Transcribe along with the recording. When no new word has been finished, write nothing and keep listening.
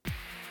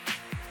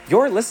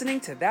You're listening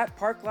to That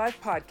Park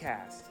Live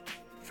podcast.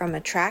 From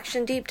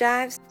attraction deep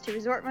dives to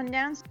resort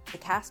rundowns to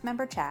cast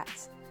member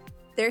chats.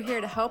 They're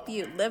here to help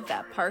you live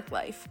that park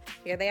life.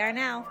 Here they are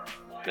now.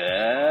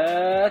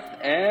 Beth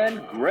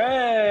and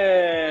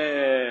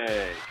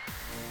Greg.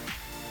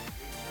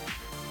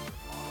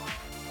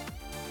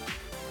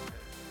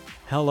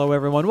 Hello,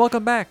 everyone.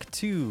 Welcome back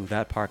to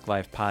That Park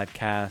Life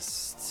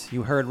podcast.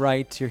 You heard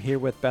right. You're here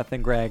with Beth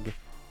and Greg.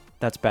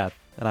 That's Beth,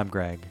 and I'm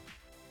Greg.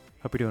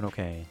 Hope you're doing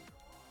okay.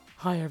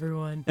 Hi,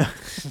 everyone.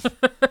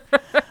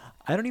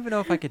 I don't even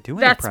know if I could do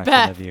an That's impression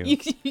Beth. of you.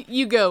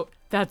 You go,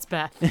 that's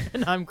Beth,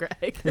 and I'm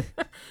Greg.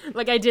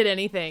 Like I did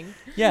anything.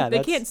 Yeah,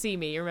 they can't see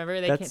me. Remember,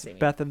 they can't see me.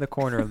 That's Beth in the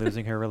corner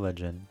losing her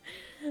religion.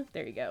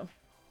 There you go.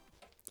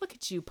 Look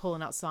at you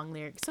pulling out song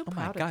lyrics. So Oh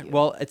proud my God. of you.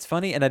 Well, it's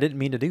funny, and I didn't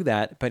mean to do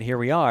that, but here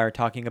we are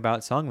talking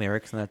about song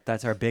lyrics, and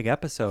that's our big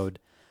episode.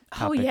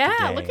 Oh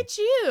yeah, today. look at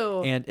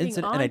you. And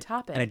being on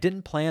topic. And I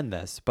didn't plan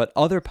this, but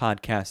other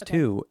podcasts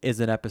too is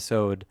an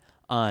episode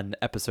on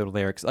episode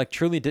lyrics. Like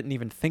truly didn't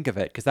even think of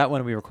it because that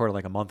one we recorded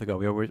like a month ago.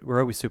 We're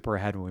always super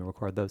ahead when we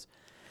record those.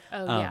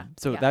 Oh yeah.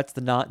 So yeah. that's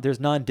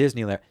there's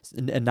non-Disney lyrics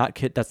and not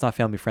that's not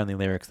family friendly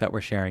lyrics that we're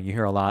sharing. You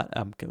hear a lot.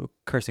 I'm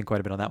cursing quite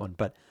a bit on that one,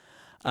 but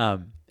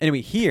anyway,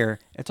 here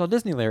it's all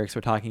Disney lyrics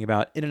we're talking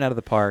about in and out of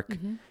the park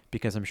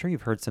because I'm sure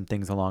you've heard some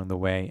things along the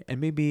way,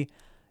 and maybe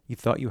you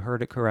thought you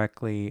heard it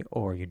correctly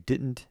or you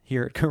didn't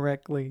hear it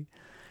correctly.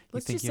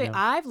 Let's just say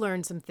I've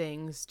learned some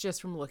things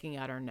just from looking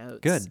at our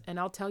notes. Good. And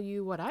I'll tell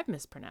you what I've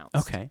mispronounced.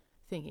 Okay.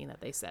 Thinking that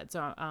they said.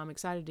 So I'm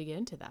excited to get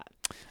into that.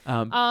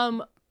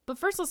 Um, But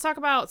first, let's talk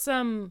about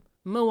some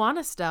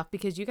Moana stuff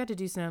because you got to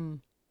do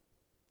some,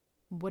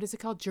 what is it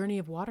called? Journey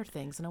of Water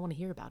things. And I want to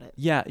hear about it.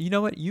 Yeah. You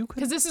know what? You could.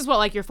 Because this is what,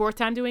 like your fourth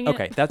time doing it?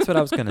 Okay. That's what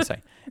I was going to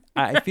say.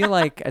 I feel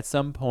like at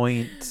some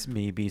point,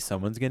 maybe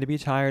someone's going to be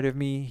tired of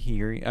me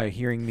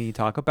hearing me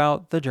talk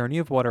about the Journey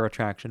of Water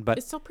attraction, but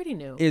It's still pretty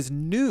new. is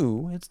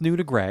new. It's new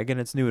to Greg,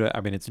 and it's new to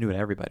it's new to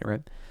everybody,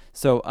 right?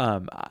 So,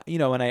 and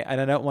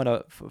I don't want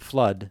to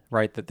flood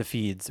the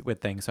feeds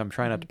with things, so I'm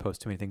trying not to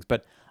post too many things.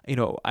 But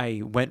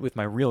I went with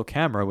my real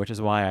camera, which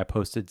is why I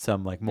posted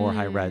some like more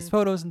high res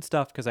photos and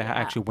stuff because I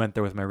actually went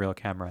there with my real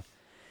camera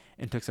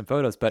and took some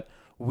photos. But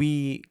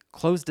we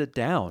closed it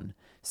down,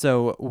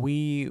 so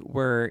we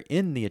were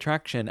in the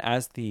attraction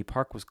as the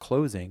park was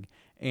closing.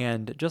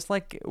 And just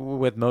like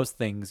with most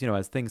things,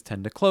 as things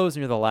tend to close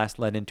and you're the last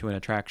let into an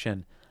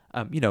attraction,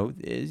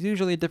 it's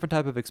usually a different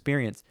type of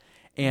experience.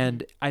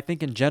 And I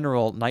think in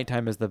general,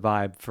 nighttime is the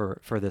vibe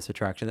for this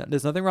attraction.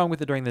 There's nothing wrong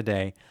with it during the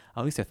day.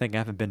 At least I think I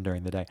haven't been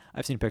during the day.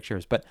 I've seen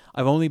pictures, but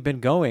I've only been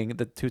going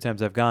the 2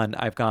 times I've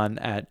gone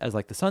as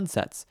like the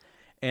sunsets.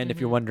 And if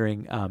you're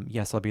wondering,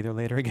 yes, I'll be there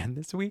later again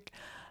this week.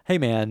 Hey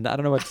man, I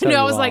don't know what to tell you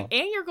I was all. like,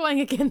 and you're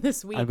going again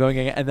this week. I'm going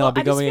again, and then I'll be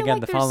I just going feel again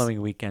like the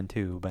following weekend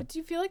too. But do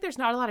you feel like there's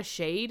not a lot of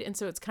shade? And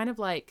so it's kind of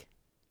like,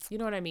 you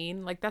know what I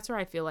mean? Like that's where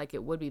I feel like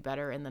it would be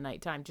better in the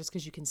nighttime just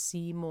because you can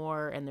see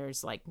more and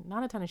there's like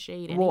not a ton of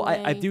shade anyway. Well,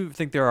 I do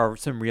think there are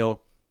some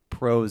real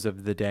pros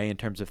of the day in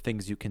terms of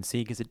things you can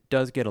see because it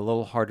does get a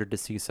little harder to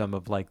see some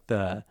of like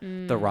the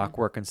rock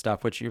work and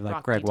stuff, which you're like,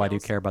 Rock Greg, why do you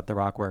details. care about the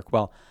rock work?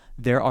 Well,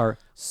 there are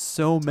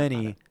so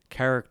many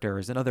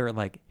characters and other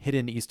like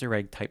hidden Easter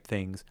egg type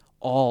things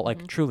all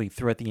like truly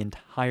throughout the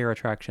entire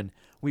attraction.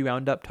 We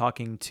wound up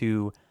talking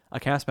to a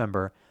cast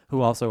member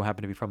who also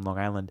happened to be from Long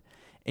Island.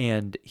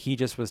 And he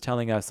just was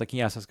telling us, like, he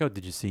asked us,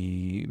 did you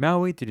see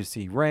Maui? Did you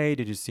see Ray?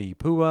 Did you see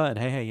Pua? And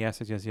hey, yes.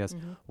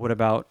 What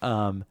about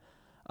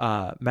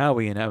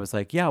Maui? And I was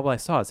like, yeah, well, I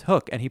saw his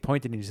hook. And he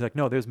pointed and he's like,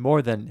 no, there's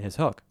more than his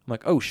hook. I'm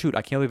like, oh, shoot,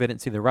 I can't believe I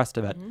didn't see the rest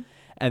of it.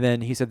 And then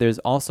he said there's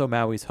also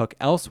Maui's hook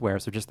elsewhere.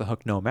 So just the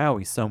hook, no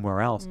Maui,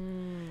 somewhere else.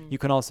 You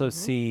can also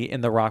see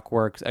in the rock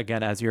works,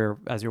 again, as you're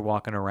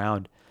walking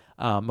around,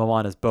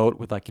 Moana's boat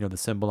with like, the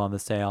symbol on the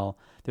sail.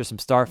 There's some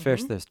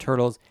starfish, there's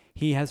turtles.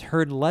 He has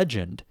heard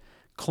legend,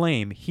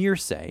 claim,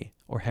 hearsay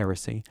or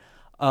heresy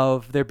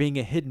of there being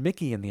a hidden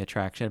Mickey in the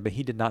attraction, but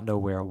he did not know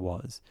where it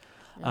was.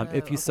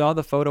 If you saw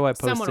the photo I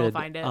posted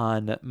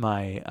on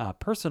my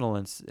personal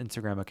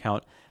Instagram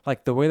account,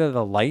 like the way that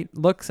the light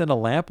looks in a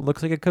lamp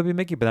looks like it could be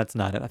Mickey, but that's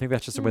not it. I think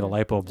that's just the way the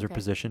light bulbs are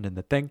positioned in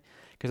the thing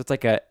because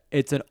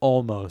it's an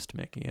almost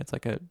Mickey. It's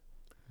like a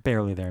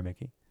barely there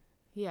Mickey.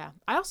 Yeah.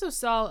 I also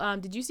saw,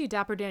 did you see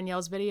Dapper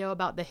Danielle's video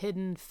about the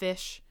hidden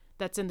fish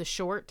that's in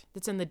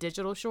the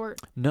digital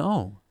short?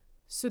 No.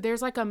 So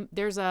there's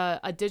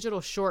a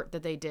digital short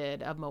that they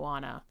did of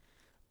Moana.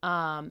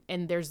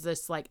 And there's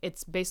this like,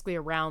 it's basically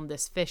around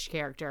this fish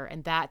character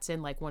and that's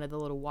in like one of the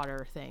little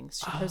water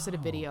things. She posted a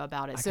video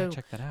about it. So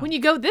check that out. when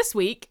you go this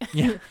week,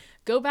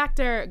 go back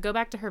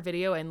to her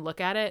video and look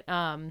at it.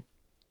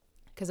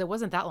 Cause it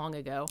wasn't that long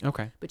ago.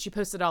 Okay. But she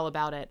posted all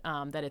about it.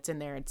 That it's in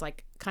there. It's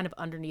like kind of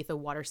underneath a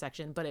water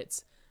section, but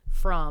it's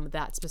from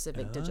that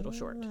specific digital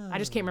short. I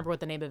just can't remember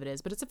what the name of it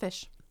is, but it's a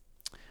fish.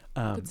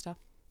 Good stuff.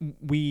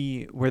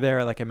 We were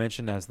there, like I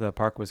mentioned, as the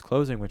park was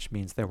closing, which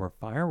means there were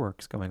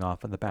fireworks going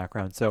off in the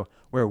background. So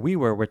where we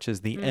were, which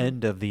is the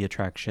end of the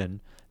attraction,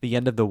 the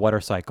end of the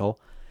water cycle,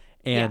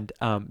 And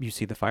you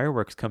see the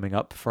fireworks coming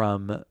up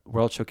from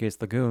World Showcase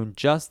Lagoon,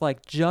 just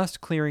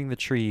clearing the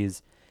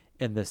trees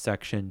in this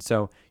section.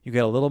 So you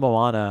get a little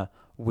Moana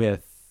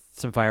with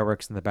some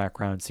fireworks in the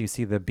background. So you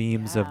see the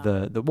beams of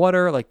the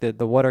water, like the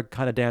water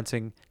kind of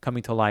dancing,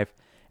 coming to life.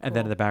 And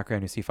then in the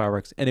background, you see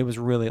fireworks. And it was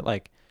really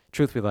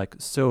truthfully,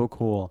 so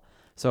cool.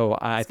 So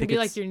I think it's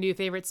like your new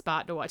favorite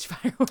spot to watch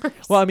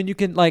fireworks. Well, I mean, you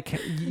can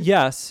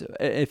yes,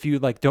 if you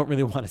don't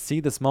really want to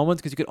see the small ones,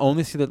 because you can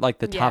only see the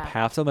top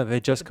half of them. They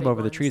just come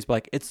over the trees,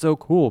 but it's so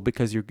cool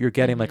because you're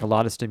getting a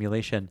lot of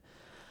stimulation,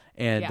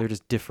 and they're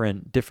just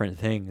different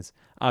things.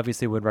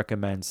 Obviously, would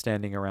recommend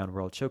standing around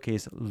World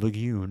Showcase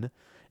Lagoon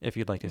if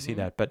you'd like to see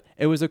that. But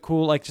it was a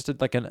cool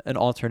an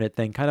alternate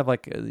thing, kind of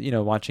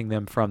watching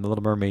them from the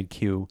Little Mermaid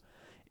queue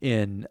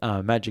in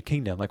Magic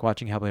Kingdom,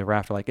 watching Happily Ever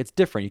After. It's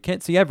different. You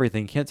can't see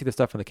everything. You can't see the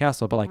stuff from the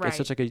castle, but it's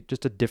such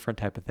just a different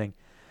type of thing.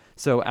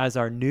 So as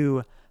our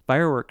new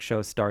fireworks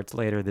show starts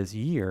later this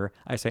year,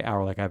 I say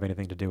our I have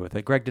anything to do with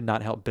it. Greg did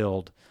not help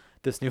build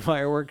this new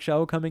fireworks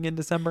show coming in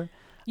December.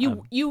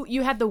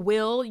 You had the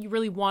will. You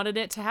really wanted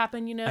it to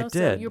happen, I did.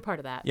 So you're part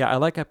of that. Yeah, I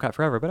like Epcot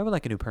Forever, but I would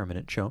like a new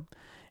permanent show.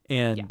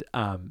 And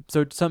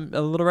so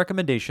a little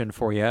recommendation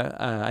for you.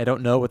 I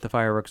don't know what the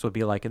fireworks will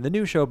be like in the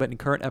new show, but in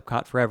current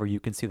Epcot Forever, you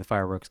can see the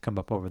fireworks come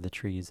up over the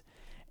trees.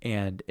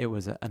 And it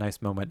was a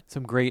nice moment.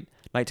 Some great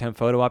nighttime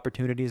photo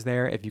opportunities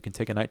there. If you can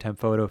take a nighttime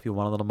photo, if you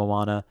want a little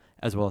Moana,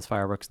 as well as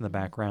fireworks in the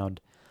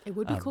background. It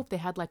would be cool if they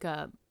had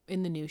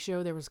in the new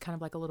show, there was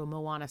kind of a little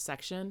Moana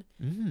section.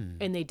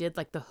 And they did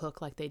the hook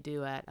like they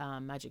do at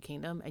Magic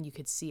Kingdom, and you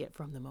could see it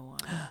from the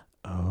Moana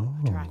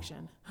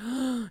attraction.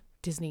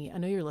 Disney, I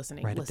know you're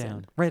listening. Write it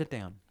down.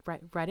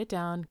 Write it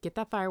down. Get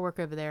that firework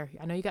over there.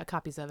 I know you got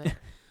copies of it.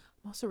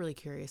 I'm also really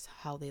curious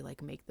how they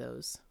make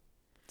those.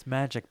 It's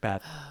magic,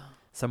 Beth.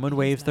 Someone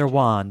waves their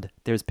wand.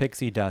 There's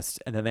pixie dust,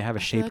 and then they have a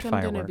shaped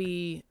firework.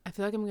 I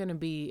feel like I'm gonna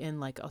be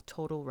in a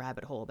total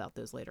rabbit hole about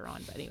those later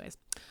on. But anyways,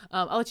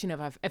 I'll let you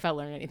know if I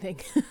learn anything.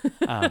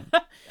 And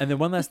then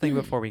one last thing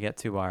before we get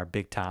to our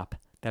big top.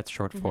 That's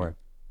short for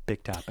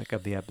big topic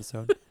of the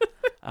episode.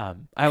 I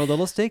have a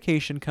little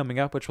staycation coming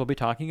up, which we'll be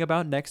talking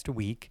about next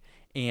week.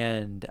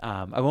 And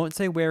I won't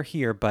say where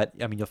here, but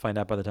I mean, you'll find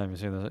out by the time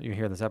you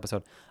hear this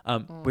episode.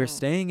 We're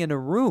staying in a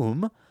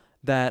room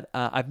that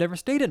I've never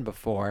stayed in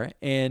before,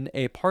 in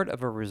a part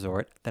of a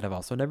resort that I've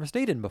also never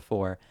stayed in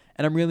before.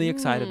 And I'm really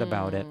excited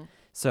about it.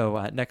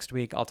 So next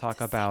week, I'll talk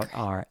about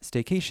our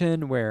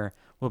staycation, where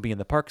we'll be in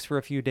the parks for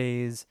a few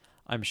days.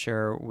 I'm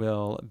sure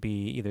we'll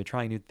be either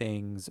trying new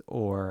things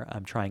or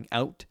trying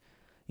out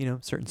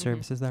certain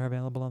services that are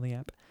available on the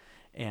app.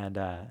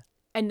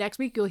 And next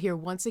week you'll hear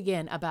once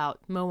again about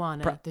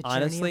Moana, the Journey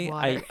honestly, of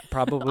Water. I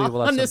probably will have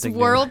on this something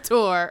world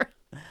tour,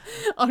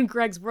 on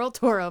Greg's world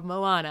tour of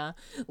Moana.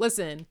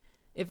 Listen,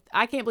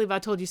 I can't believe I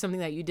told you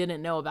something that you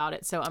didn't know about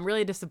it, so I'm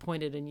really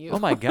disappointed in you. Oh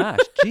my gosh,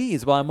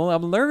 geez. Well,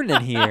 I'm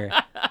learning here.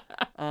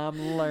 I'm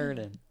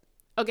learning.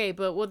 Okay,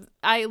 but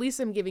I at least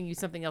am giving you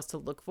something else to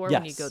look for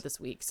when you go this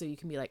week, so you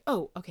can be like,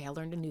 oh, okay, I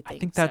learned a new thing. I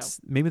think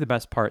that's maybe the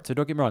best part. So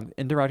don't get me wrong,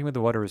 interacting with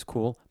the water is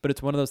cool, but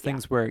it's one of those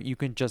things where you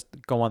can just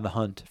go on the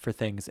hunt for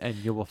things and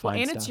you will find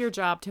stuff. And it's your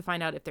job to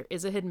find out if there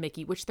is a hidden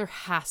Mickey, which there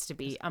has to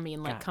be. I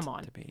mean, come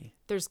on.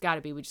 There's got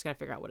to be. We just got to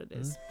figure out what it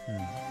is.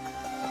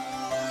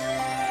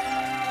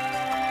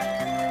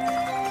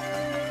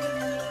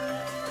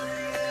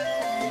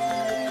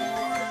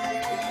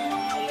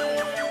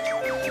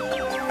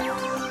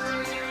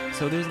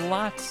 So there's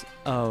lots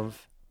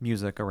of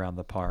music around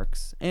the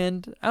parks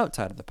and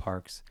outside of the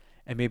parks.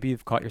 And maybe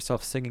you've caught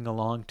yourself singing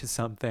along to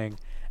something.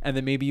 And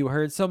then maybe you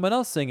heard someone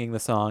else singing the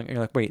song. And you're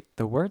like, wait,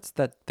 the words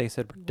that they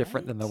said were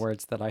different than the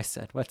words that I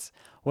said.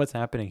 What's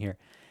happening here?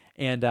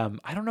 And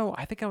I don't know.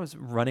 I think I was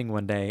running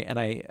one day. And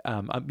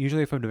I'm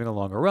usually, if I'm doing a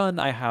longer run,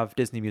 I have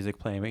Disney music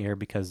playing in my ear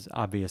because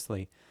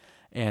obviously.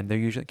 And they're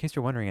usually, in case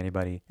you're wondering,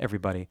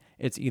 everybody,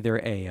 it's either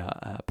a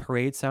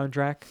parade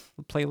soundtrack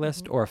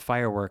playlist or a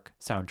firework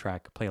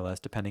soundtrack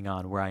playlist, depending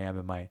on where I am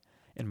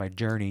in my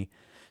journey.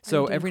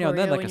 So every now and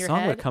then, a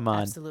song would come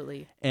on.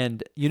 Absolutely.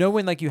 And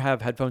when you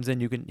have headphones in,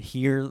 you can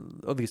hear,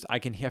 at least I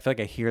can hear, I feel like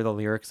I hear the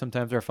lyrics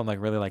sometimes, or if I'm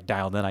really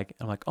dialed in, I'm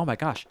like, oh my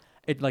gosh,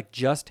 it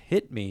just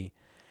hit me.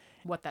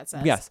 What that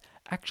says. Yes.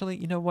 Actually,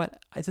 you know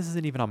what? This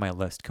isn't even on my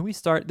list. Can we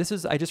start?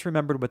 I just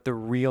remembered what the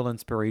real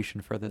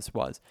inspiration for this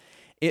was.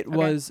 It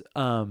was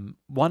Want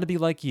to Be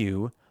Like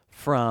You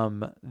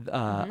from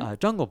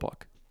Jungle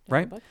Book,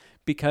 right?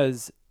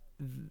 Because,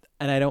 and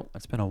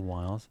it's been a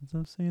while since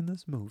I've seen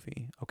this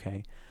movie,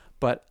 okay?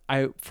 But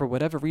for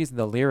whatever reason,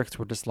 the lyrics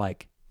were just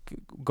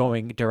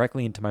going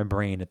directly into my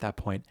brain at that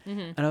point.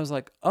 And I was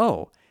like,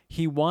 oh,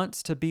 he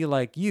wants to be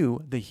like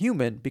you, the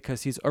human,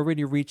 because he's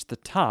already reached the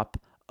top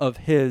of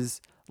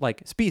his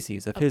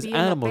species, of his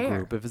animal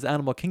group, of his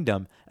animal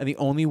kingdom. And the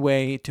only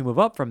way to move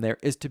up from there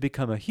is to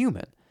become a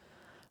human.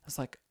 I was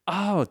like,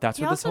 oh, that's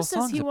what this whole song's about.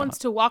 He also says he wants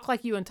to walk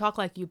like you and talk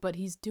like you, but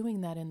he's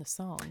doing that in the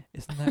song.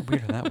 Isn't that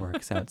weird how that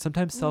works out?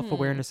 Sometimes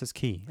self-awareness is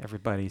key,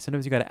 everybody.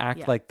 Sometimes you got to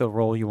act like the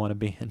role you want to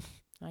be in.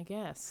 I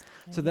guess.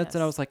 So that's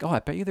when I was like, oh, I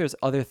bet you there's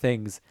other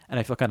things, and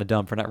I feel kind of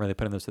dumb for not really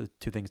putting those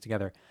two things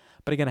together.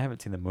 But again, I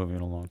haven't seen the movie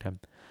in a long time.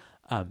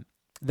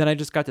 Then I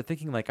just got to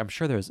thinking, like, I'm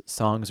sure there's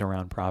songs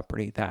around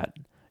property that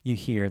you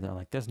hear that are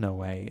like, there's no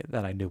way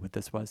that I knew what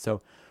this was.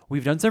 So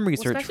we've done some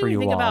research especially for when you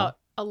think all. about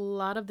a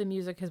lot of the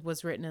music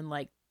was written in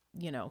like,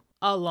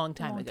 a long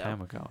time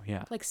ago.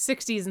 Yeah. Like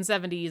 60s and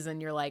 70s,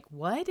 and you're like,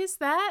 what is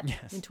that?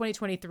 Yes. In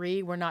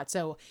 2023, we're not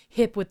so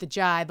hip with the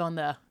jive on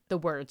the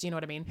words. You know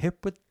what I mean?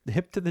 Hip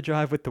to the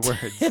jive with the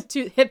words. hip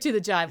to the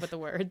jive with the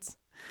words.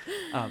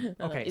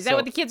 Okay. Is that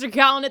what the kids are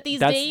calling it these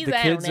days? The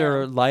I don't kids know.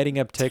 are lighting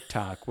up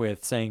TikTok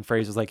with saying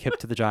phrases like hip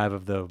to the jive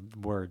of the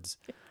words.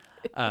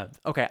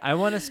 Okay, I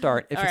want to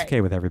start, if All it's right.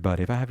 okay with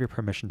everybody, if I have your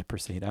permission to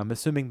proceed. I'm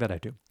assuming that I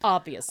do.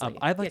 Obviously.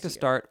 I'd like Yes, to you do.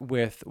 start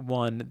with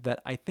one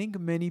that I think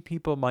many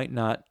people might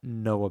not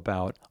know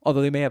about,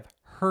 although they may have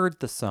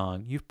heard the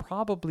song. You've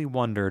probably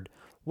wondered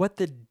what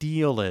the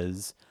deal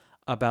is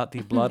about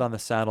the Blood on the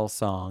Saddle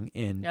song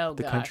in Oh,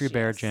 the Country gosh,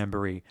 Bear yes.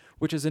 Jamboree,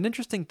 which is an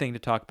interesting thing to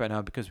talk about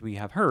now because we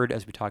have heard,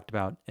 as we talked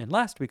about in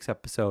last week's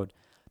episode,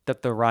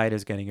 that the ride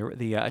is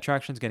the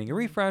attraction is getting a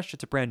refresh.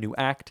 It's a brand new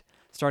act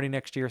starting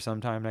next year,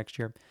 sometime next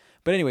year.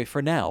 But anyway,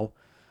 for now,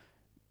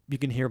 you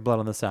can hear Blood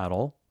on the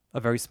Saddle.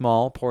 A very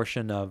small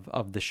portion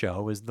of the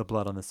show is the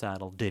Blood on the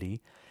Saddle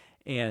ditty,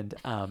 and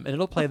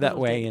it'll play that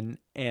way.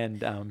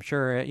 And I'm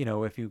sure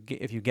if you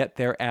get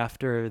there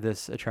after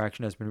this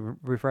attraction has been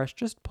refreshed,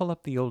 just pull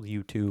up the old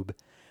YouTube,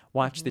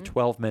 watch the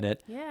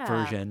 12-minute Yeah.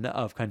 version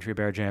of Country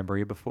Bear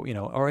Jamboree before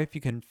or if you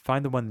can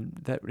find the one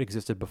that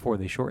existed before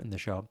they shortened the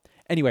show.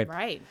 Anyway,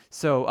 Right.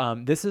 so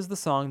this is the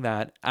song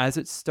that, as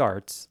it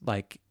starts,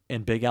 like,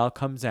 and Big Al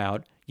comes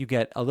out, you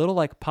get a little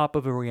like pop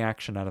of a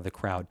reaction out of the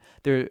crowd.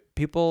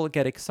 People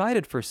get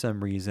excited for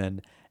some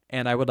reason,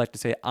 and I would like to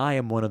say I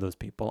am one of those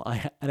people.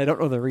 And I don't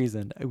know the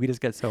reason. We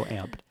just get so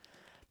amped.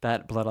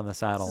 That Blood on the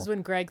Saddle. This is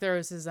when Greg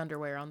throws his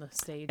underwear on the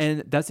stage.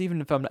 And that's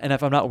even if I'm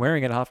not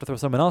wearing it, I'll have to throw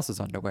someone else's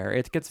underwear.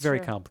 It gets very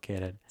Sure.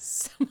 complicated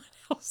Someone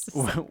else's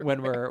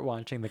when we're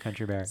watching the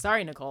Country Bear.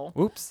 Sorry, Nicole.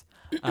 Oops.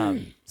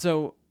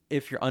 So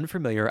if you're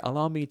unfamiliar,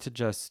 allow me to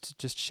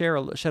just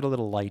shed a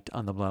little light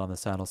on the Blood on the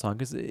Saddle song,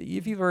 because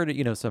if you've heard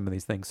it, some of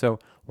these things. So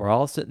we're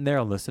all sitting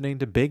there listening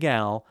to Big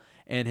Al,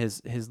 and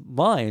his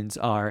lines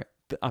are,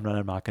 I'm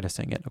not going to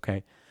sing it.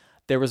 Okay,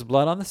 there was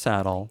blood on the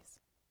saddle,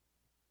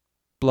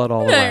 blood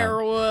all There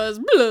around, was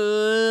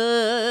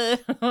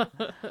blood.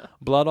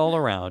 blood all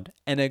around,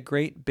 and a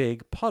great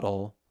big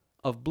puddle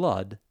of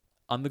blood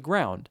on the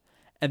ground.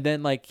 And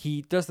then, like,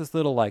 he does this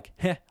little, like,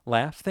 heh,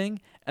 laugh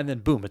thing, and then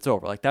boom, it's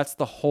over. Like, that's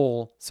the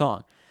whole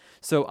song.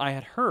 So I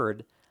had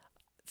heard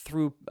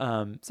through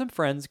some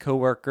friends,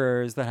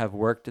 coworkers that have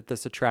worked at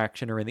this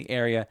attraction or in the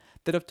area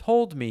that have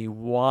told me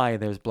why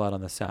there's blood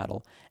on the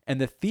saddle. And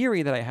the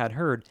theory that I had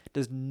heard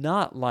does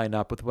not line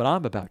up with what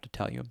I'm about to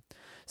tell you.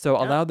 So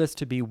allow this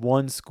to be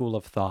one school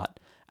of thought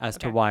as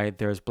to why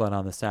there's blood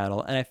on the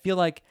saddle. And I feel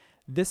like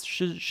this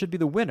should be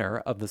the winner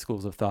of the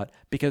schools of thought,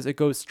 because it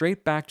goes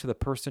straight back to the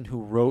person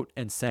who wrote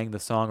and sang the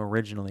song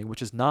originally,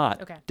 which is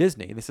not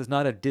Disney. This is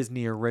not a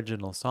Disney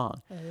original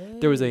song.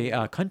 There was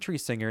a country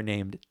singer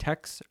named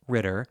Tex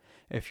Ritter.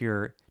 If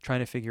you're trying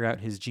to figure out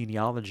his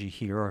genealogy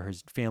here or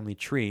his family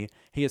tree,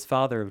 he is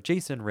father of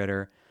Jason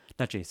Ritter.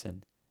 Not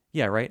Jason.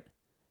 Yeah, right?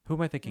 Who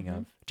am I thinking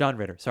of? John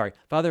Ritter. Sorry.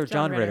 Father of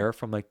John Ritter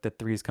from like the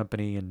Three's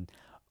Company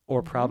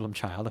or Problem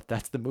Child, if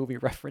that's the movie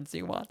reference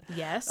you want.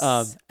 Yes.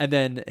 And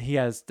then he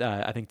has,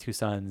 I think, two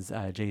sons,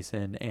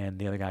 Jason and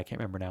the other guy, I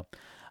can't remember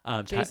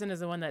now. Jason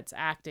is the one that's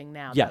acting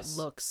now. Yes.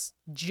 That looks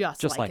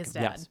just like his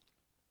him, dad. yes.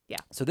 Yeah.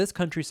 So this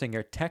country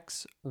singer,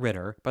 Tex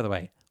Ritter, by the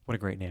way, what a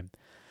great name.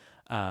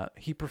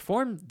 He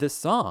performed this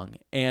song,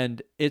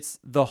 and it's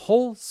the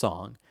whole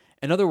song.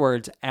 In other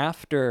words,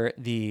 after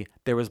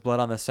there was blood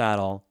on the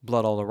saddle,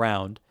 blood all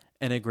around,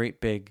 and a great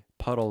big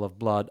puddle of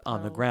blood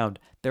on the ground,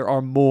 there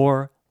are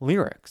more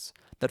lyrics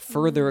that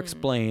further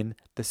explain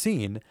the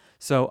scene.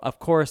 So, of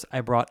course, I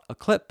brought a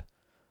clip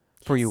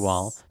for you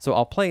all. So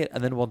I'll play it,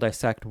 and then we'll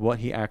dissect what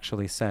he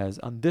actually says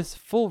on this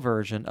full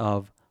version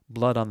of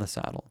Blood on the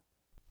Saddle.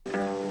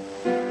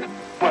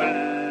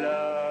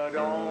 Blood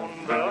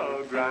on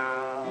the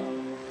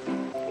ground.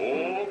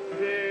 Oh,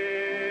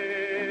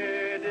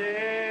 pity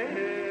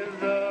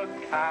the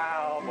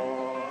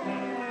cowboy.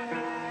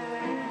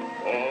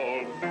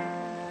 Oh,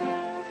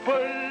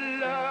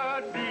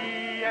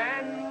 bloody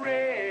and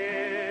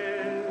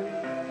red.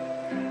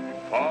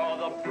 For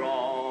the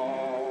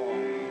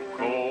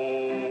bronco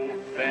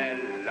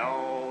fell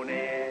on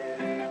it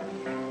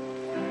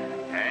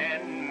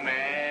and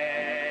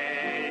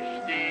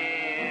mashed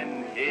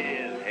in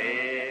his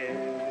head.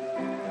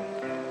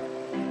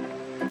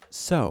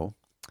 So,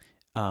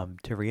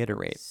 to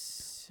reiterate,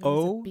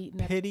 oh,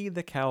 pity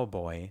the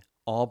cowboy,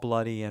 all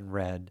bloody and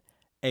red.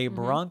 A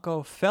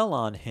bronco fell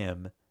on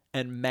him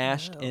and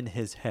mashed in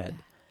his head.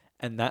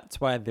 And that's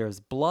why there's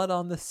blood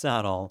on the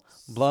saddle,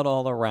 blood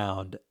all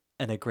around,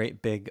 and a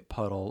great big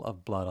puddle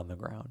of blood on the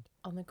ground.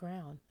 On the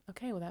ground.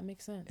 Okay, well, that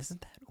makes sense.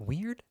 Isn't that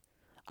weird?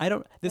 I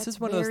don't. This That's is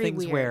one of those very things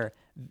weird. where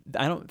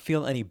I don't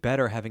feel any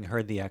better having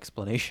heard the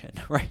explanation,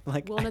 right?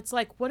 Like, Well, and it's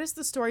like, what is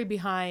the story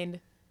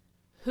behind?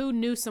 Who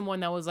knew someone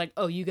that was like,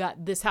 oh,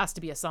 this has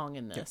to be a song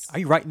in this? are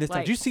you writing this down?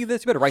 Like, Did you see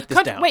this? You better write this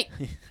Country, down. wait,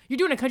 you're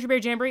doing a Country Bear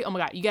Jamboree? Oh my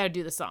God, you got to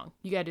do the song.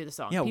 You got to do the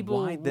song. Yeah,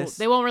 People, why this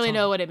they won't really song?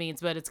 know what it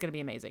means, but it's going to be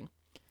amazing.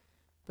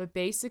 But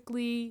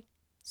basically,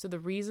 so the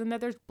reason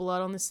that there's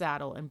blood on the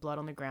saddle and blood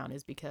on the ground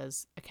is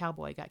because a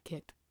cowboy got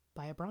kicked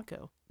by a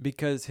bronco.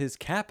 Because his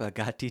kappa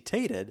got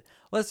detated.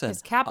 Listen,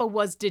 His kappa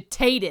was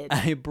detated.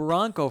 a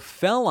bronco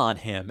fell on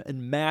him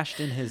and mashed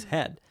in his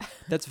head.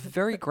 That's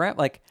very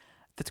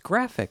that's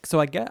graphic. So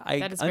I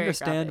That is very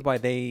understand graphic. why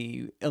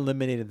they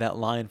eliminated that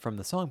line from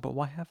the song, but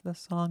why have the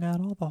song at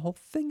all? The whole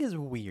thing is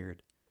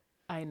weird.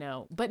 I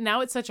know. But now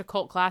it's such a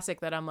cult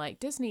classic that I'm like,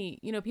 Disney,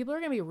 people are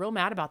going to be real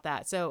mad about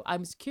that. So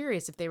I'm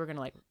curious if they were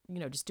going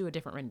to just do a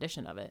different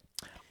rendition of it.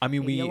 I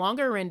mean, Maybe a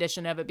longer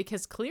rendition of it,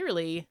 because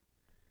clearly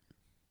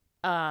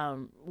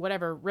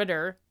whatever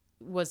Ritter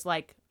was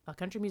like a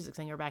country music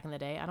singer back in the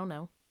day. I don't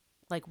know.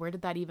 Like, where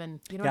did that even,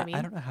 what I mean?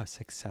 I don't know how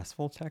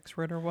successful Tex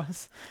Ritter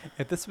was.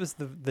 If this was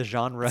the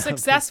genre of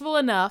Successful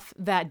enough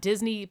that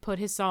Disney put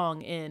his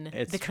song in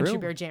It's the Country true.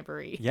 Bear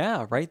Jamboree.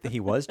 Yeah, right. He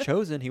was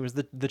chosen. He was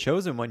the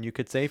chosen one, you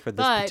could say, for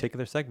this But-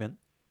 particular segment.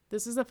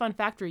 This is a fun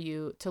fact for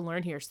you to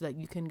learn here so that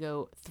you can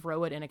go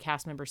throw it in a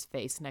cast member's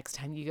face next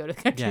time you go to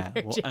the Country Yeah.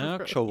 Bear Well,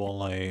 Jamboree.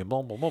 actually,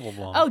 blah, blah, blah, blah,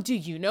 blah. Oh, do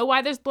you know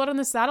why there's blood on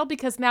the saddle?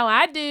 Because now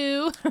I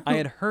do. I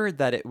had heard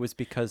that it was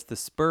because the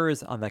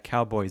spurs on the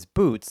cowboy's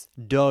boots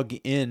dug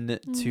into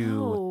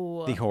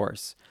No. the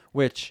horse,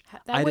 which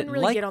That I wouldn't didn't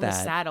really like get on that.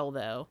 the saddle,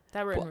 though.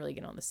 That wouldn't really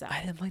get on the saddle.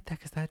 I didn't like that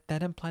because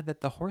that implied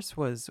that the horse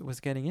was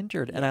getting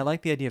injured, and I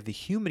like the idea of the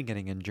human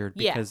getting injured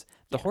Yeah. because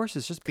the horse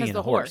is just being Because the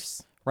a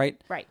horse, right?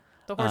 Right.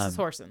 The horse is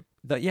horsing.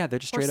 They're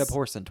just straight up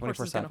Horse- horsing, horse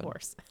is 24/7. gonna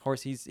horse.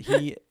 Horse,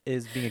 he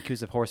is being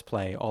accused of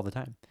horseplay all the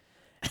time,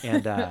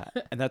 and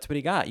that's what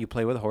he got. You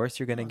play with a horse,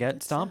 you're gonna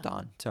get stomped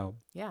on. So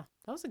Yeah,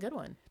 that was a good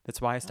one.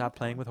 that's why I stopped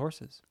playing with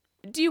horses.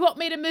 Do you want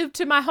me to move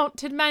to my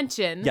haunted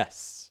mansion?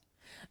 Yes.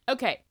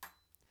 Okay.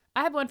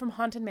 I have one from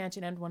Haunted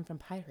Mansion and one from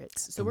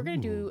Pirates. So we're gonna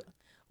do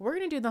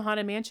the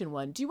Haunted Mansion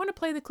one. Do you want to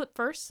play the clip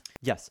first?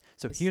 Yes.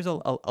 So here's a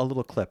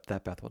little clip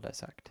that Beth will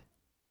dissect.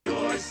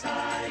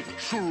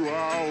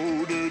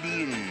 Shrouded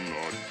in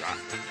a dark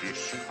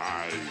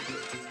disguise.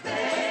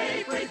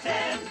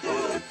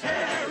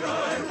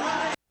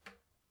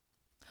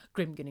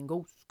 Grim getting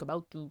ghosts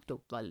about to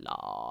tell the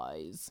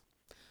lies.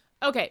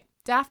 Okay,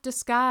 Daft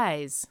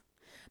Disguise.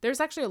 There's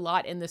actually a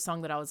lot in this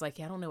song that I was like,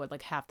 yeah, I don't know what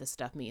like half this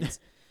stuff means.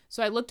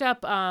 So I looked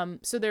up,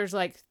 so there's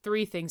like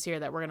 3 things here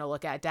that we're going to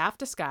look at. Daft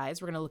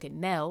Disguise, we're going to look at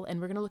Nell,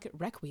 and we're going to look at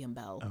Requiem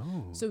Bell.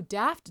 Oh. So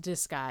Daft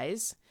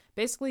Disguise,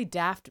 basically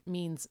daft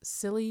means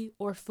silly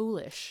or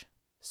foolish.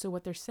 So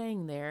what they're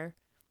saying there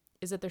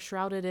is that they're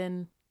shrouded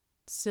in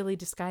silly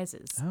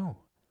disguises. Oh.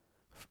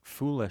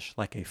 Foolish,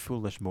 like a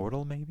foolish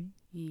mortal, maybe?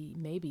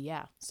 Maybe,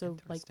 yeah. So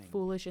like Interesting.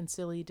 foolish and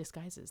silly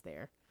disguises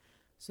there.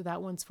 So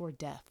that one's for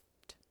daft,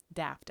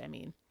 I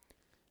mean.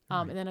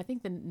 And then I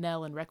think the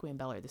Nell and Requiem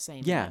Bell are the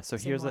same. Yeah, right? so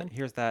Same line?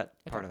 here's that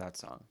part of that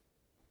song.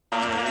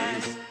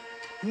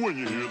 When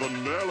you hear the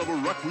knell of a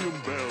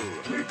requiem bell,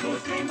 we go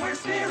sing where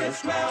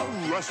spirits dwell.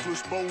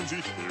 Restless bones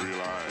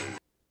etherealize.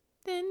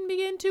 Then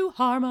begin to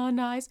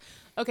harmonize.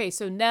 Okay,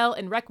 so Nell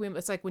and Requiem,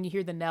 it's like when you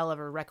hear the knell of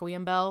a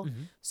Requiem bell.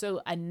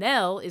 So a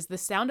knell is the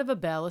sound of a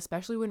bell,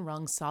 especially when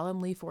rung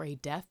solemnly for a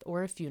death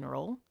or a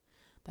funeral.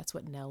 That's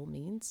what knell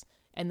means.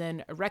 And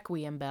then a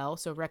Requiem bell.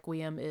 So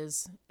Requiem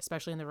is,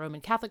 especially in the Roman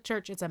Catholic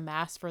Church, it's a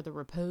mass for the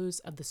repose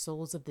of the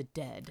souls of the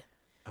dead.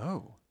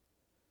 Oh.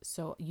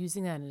 So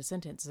using that in a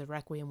sentence, the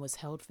Requiem was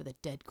held for the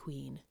dead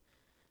queen.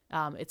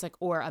 It's like,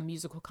 or a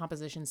musical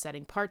composition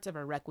setting parts of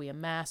a Requiem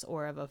mass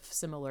or of a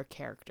similar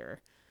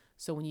character.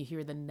 So when you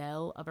hear the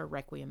knell of a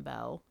Requiem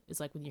bell, it's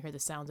like when you hear the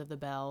sounds of the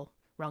bell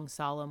rung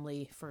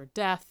solemnly for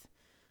death.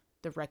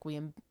 The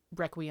Requiem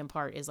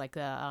part is like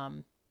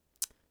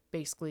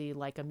basically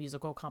like a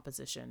musical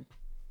composition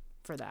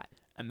for that.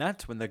 And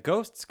that's when the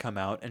ghosts come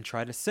out and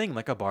try to sing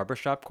like a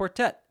barbershop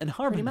quartet and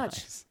harmonize.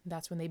 Pretty much.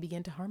 That's when they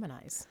begin to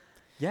harmonize.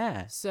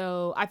 Yeah.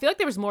 So I feel like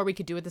there was more we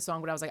could do with the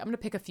song, but I was like, I'm going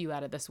to pick a few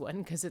out of this one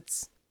because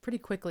it's pretty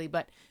quickly.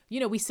 But,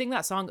 we sing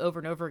that song over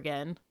and over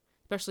again,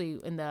 especially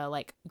in the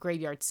like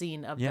graveyard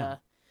scene of the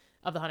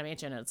Haunted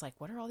Mansion. And it's like,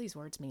 what do all these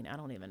words mean? I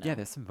don't even know. Yeah,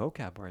 there's some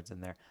vocab words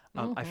in there.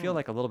 I feel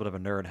like a little bit of a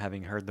nerd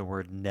having heard the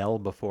word knell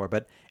before,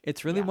 but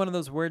it's really one of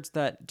those words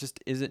that just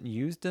isn't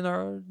used in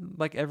our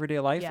like everyday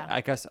life. Yeah.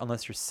 I guess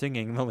unless you're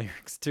singing the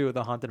lyrics to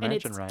the Haunted And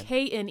Mansion, it's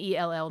right?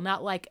 Knell,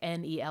 not like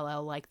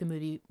Nell, like the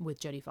movie with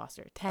Jodie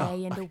Foster.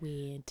 Tay and the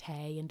wind,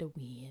 Tay and the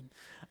wind.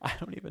 I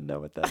don't even know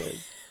what that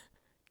is.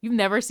 You've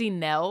never seen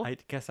Nell I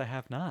guess I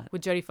have not.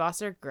 with Jodie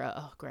Foster?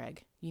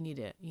 Greg, you need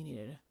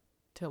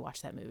to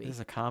watch that movie. Is this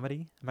a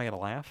comedy? Am I gonna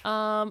laugh?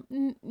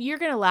 You're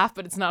gonna laugh,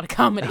 but it's not a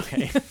comedy.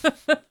 Okay.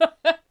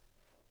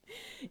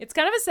 It's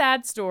kind of a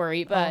sad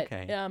story, but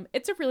Okay.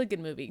 it's a really good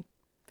movie.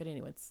 But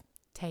anyways,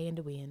 Tay and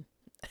the Wind.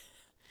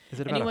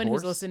 Is it about Anyone a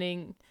horse? who's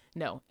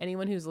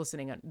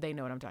listening, they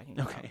know what I'm talking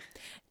about. Okay.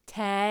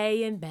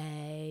 Tay and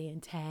May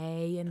and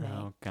Tay and May.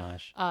 Oh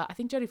gosh. I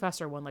think Jodie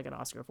Foster won like an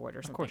Oscar for it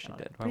or something. Of course she I don't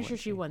know. did. Why Pretty sure wouldn't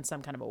she she? won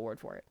some kind of award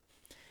for it.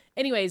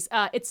 Anyways,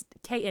 it's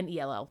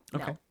Knell.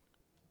 Okay.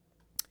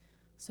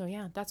 So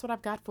yeah, that's what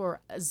I've got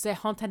for The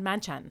Haunted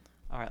Mansion.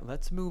 All right,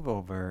 let's move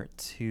over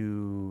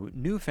to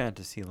New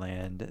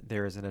Fantasyland.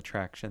 There is an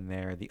attraction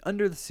there, the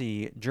Under the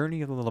Sea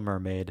Journey of the Little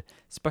Mermaid.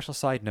 Special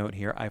side note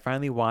here, I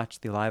finally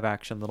watched the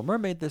live-action Little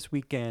Mermaid this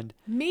weekend.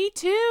 Me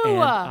too. And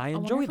I wonder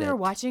enjoyed if we were it.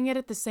 watching it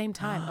at the same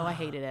time. Oh, I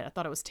hated it. I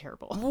thought it was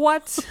terrible.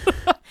 What?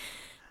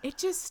 It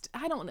just,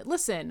 I don't,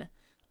 listen,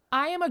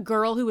 I am a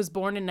girl who was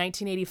born in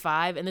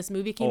 1985 and this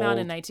movie came out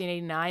in Old.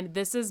 1989.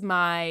 This is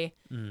my,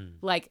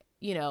 like,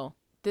 you know,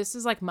 this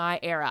is like my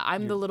era.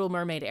 I'm the Little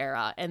Mermaid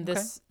era, and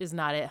this is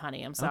not it,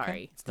 honey. I'm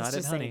sorry. It's not this it,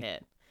 just honey. ain't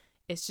it.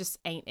 It's just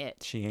ain't it.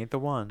 She ain't the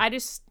one. I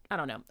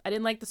don't know. I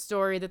didn't like the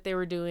story that they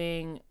were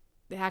doing.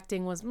 The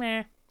acting was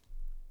meh.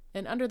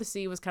 And Under the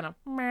Sea was kind of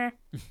meh.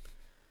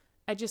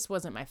 I just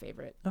wasn't my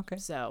favorite. Okay.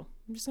 So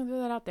I'm just going to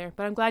throw that out there.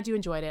 But I'm glad you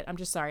enjoyed it. I'm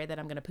just sorry that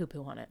I'm going to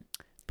poo-poo on it.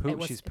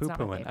 She's it's not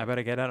my poo-pooing. I favorite.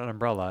 better get out an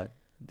umbrella.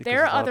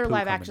 There are other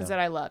live actions that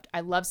I loved. I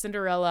love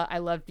Cinderella. I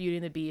love Beauty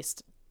and the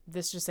Beast.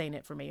 This just ain't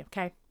it for me,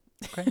 okay?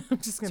 Okay. I'm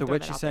just gonna So throw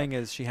what that she's out there. saying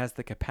is she has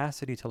the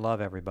capacity to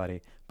love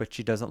everybody, but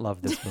she doesn't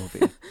love this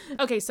movie.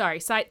 Okay, sorry.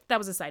 That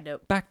was a side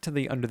note. Back to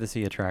the Under the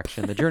Sea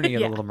attraction, the Journey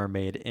of Yeah. the Little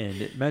Mermaid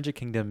in Magic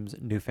Kingdom's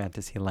New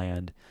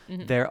Fantasyland.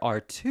 Mm-hmm. There are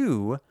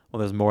two, well,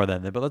 there's more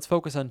than that, but let's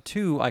focus on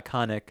two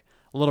iconic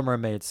Little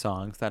Mermaid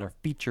songs that are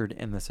featured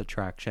in this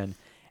attraction.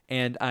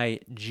 And I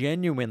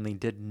genuinely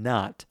did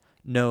not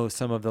know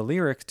some of the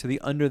lyrics to the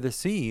Under the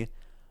Sea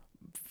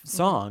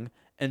song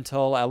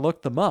until I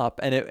looked them up,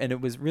 and it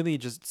was really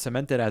just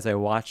cemented as I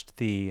watched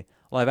the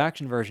live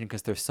action version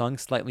because they're sung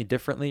slightly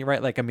differently,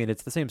 right? Like, I mean,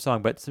 it's the same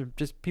song, but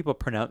just people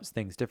pronounce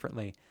things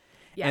differently.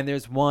 Yeah. And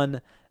there's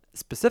one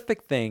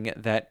specific thing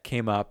that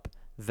came up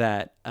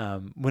that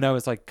when I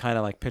was like kind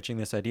of like pitching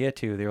this idea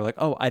to, they were like,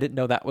 "Oh, I didn't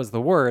know that was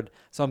the word."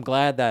 So I'm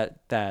glad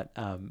that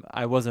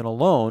I wasn't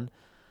alone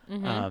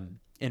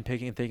in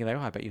picking and thinking like,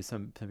 "Oh, I bet you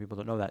some people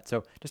don't know that."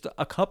 So just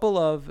a couple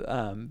of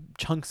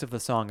chunks of the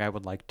song I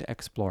would like to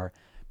explore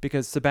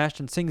because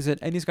Sebastian sings it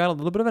and he's got a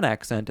little bit of an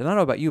accent. And I don't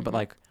know about you, but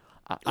like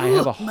I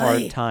have a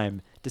hard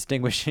time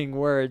distinguishing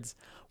words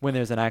when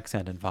there's an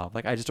accent involved.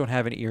 Like I just don't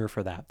have an ear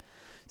for that.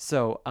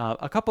 So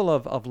a couple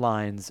of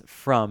lines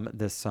from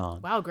this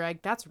song. Wow, Greg,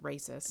 that's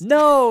racist.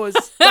 No,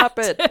 stop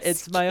it. Just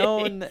It's my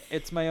own.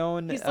 It's my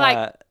own. He's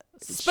like,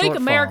 Speak short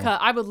America. form.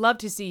 I would love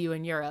to see you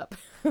in Europe.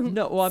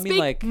 No, well, I mean,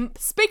 like,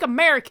 speak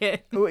American.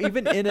 well,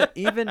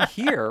 even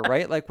here,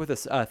 right? Like with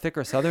a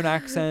thicker Southern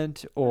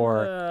accent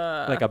or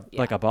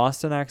like a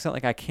Boston accent.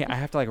 Like I can't. I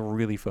have to like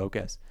really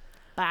focus.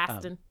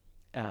 Boston.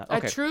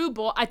 Okay.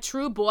 A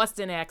true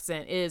Boston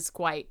accent is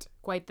quite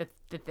the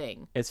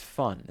thing. It's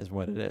fun, is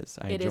what it is.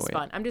 I It enjoy is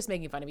fun. I'm just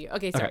making fun of you.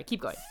 Okay, sorry. Okay.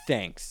 Keep going.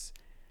 Thanks.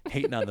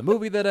 Hating on the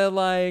movie that I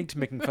liked,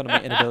 making fun of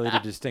my inability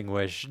to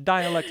distinguish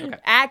dialects. Okay.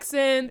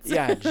 Accents.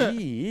 Yeah,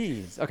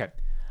 jeez. Okay.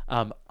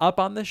 Up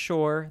on the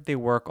shore, they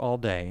work all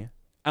day.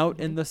 Out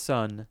in the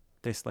sun,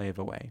 they slave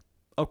away.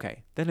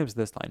 Okay. Then it was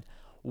this line.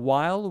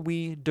 While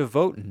we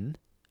devotin',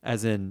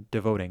 as in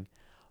devoting,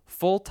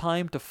 full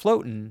time to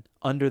floatin'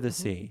 under the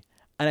sea.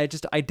 And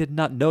I did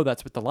not know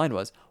that's what the line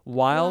was.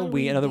 While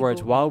we, in other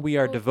words, while we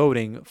are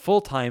devoting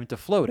full time to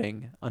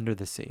floating under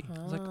the sea. I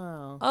was like,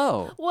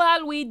 oh.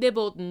 While we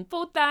devoting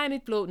full time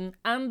and floating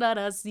under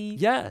the sea.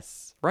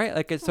 Yes, right.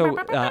 Like so,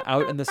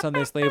 out in the sun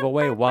they slave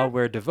away while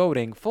we're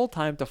devoting full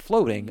time to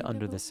floating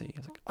under the sea. I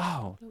was like,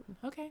 oh,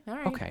 Okay, all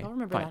right. Okay, I'll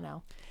remember fine. that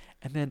now.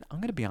 And then I'm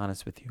gonna be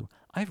honest with you.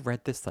 I've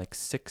read this like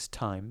 6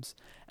 times,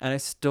 and I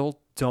still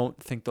don't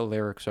think the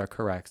lyrics are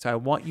correct. So I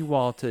want you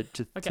all to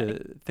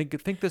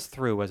think this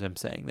through as I'm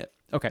saying that.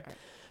 Okay,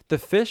 the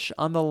fish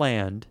on the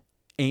land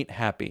ain't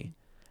happy.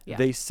 Yeah.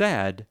 They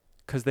sad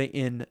 'cause they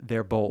in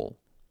their bowl.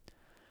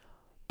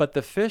 But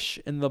the fish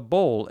in the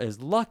bowl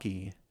is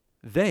lucky.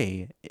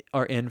 They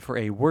are in for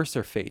a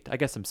worser fate. I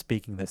guess I'm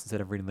speaking this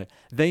instead of reading it.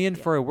 They in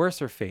for a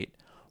worser fate.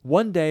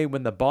 One day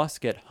when the boss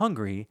get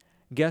hungry,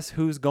 guess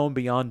who's going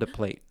beyond a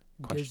plate?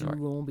 Question mark.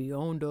 won't be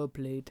on the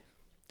plate.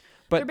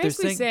 But They're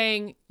basically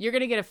saying you're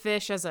gonna get a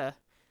fish as a,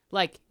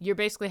 like, you're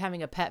basically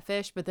having a pet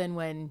fish, but then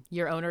when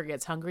your owner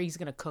gets hungry, he's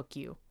gonna cook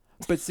you.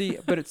 but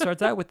it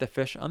starts out with the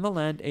fish on the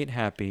land ain't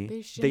happy.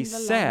 Fish They in the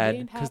land sad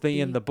ain't because they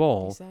in happy. the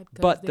bowl. They sad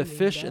 'cause But they the in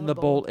fish in the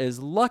the bowl bowl. is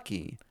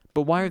lucky.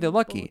 But why are they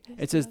lucky?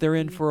 It says they're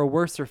in for a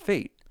worser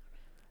fate.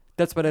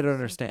 That's what I don't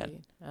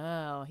understand.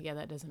 Oh, yeah,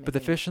 that doesn't make But the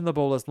any fish in the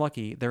bowl is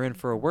lucky. They're in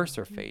for a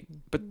worser fate.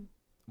 But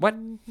what?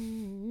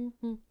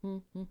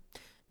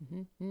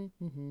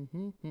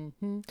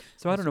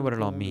 So I don't know what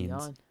it all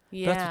means.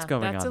 Yeah, what's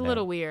going that's on a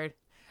little there. weird.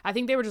 I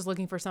think they were just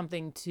looking for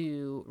something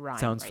to rhyme.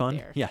 Sounds right fun.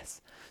 there.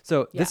 Yes.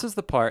 So this Yeah. is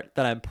the part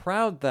that I'm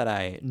proud that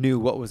I knew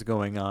what was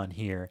going on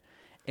here,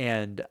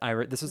 and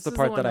this is the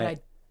part one that I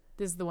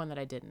This is the one that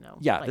I didn't know.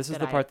 yeah like, this is that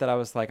the I- part that I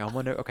was like I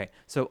wonder. Okay,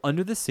 so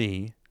under the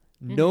sea,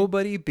 Mm-hmm.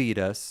 nobody beat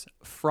us,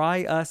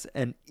 fry us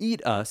and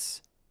eat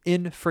us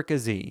in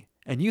fricassee,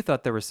 and you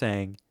thought they were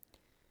saying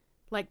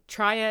Like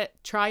try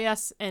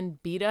us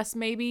and beat us,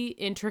 maybe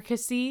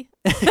intricacy.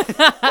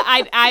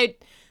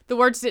 The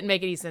words didn't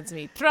make any sense to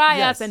me.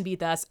 Try us and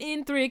beat us,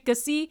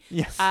 intricacy.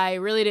 Yes. I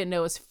really didn't know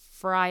it was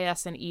fry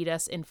us and eat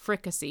us in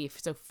fricassee.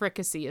 So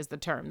fricassee is the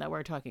term that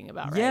we're talking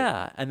about, right?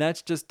 Yeah, and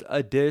that's just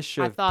a dish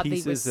I of thought they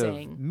pieces were of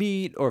saying-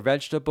 meat or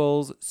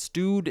vegetables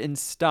stewed in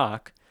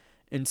stock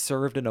and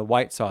served in a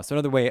white sauce. So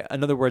in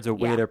other words, a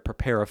way Yeah. to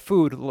prepare a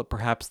food,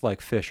 perhaps like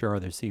fish or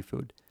other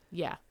seafood.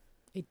 Yeah.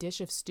 A dish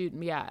of stewed,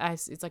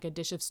 it's like a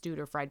dish of stewed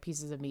or fried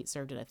pieces of meat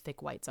served in a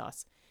thick white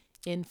sauce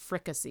in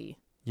fricassee.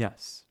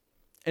 Yes.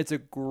 It's a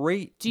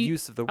great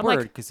use of the I'm word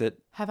like, because it,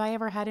 Have I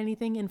ever had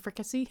anything in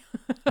fricassee?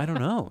 I don't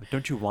know.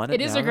 Don't you want it?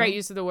 It is now, a great though?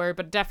 use of the word,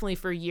 but definitely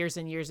for years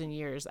and years and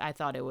years, I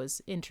thought it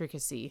was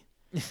intricacy,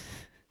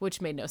 which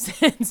made no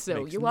sense.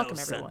 So Makes you're no welcome,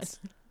 everyone. sense.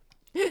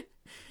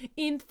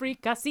 In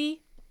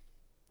fricassee.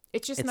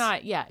 It's just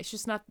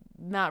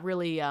not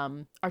really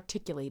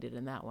articulated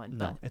in that one.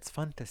 No, it's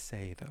fun to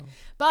say though.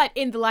 But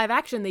in the live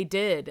action, they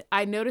did.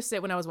 I noticed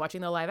it when I was watching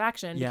the live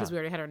action Yeah. because we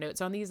already had our notes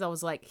on these. I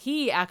was like,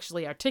 he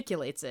actually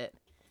articulates it.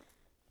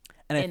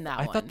 And in that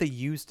I one. thought they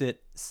used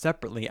it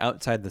separately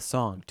outside the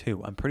song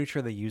too. I'm pretty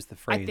sure they used the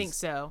phrase. I think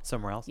so.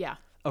 Somewhere else. Yeah.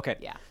 Okay.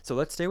 Yeah. So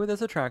let's stay with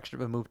this attraction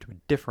but move to a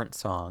different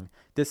song.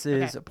 This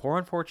is Okay. Poor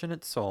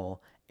Unfortunate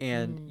Soul.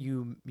 And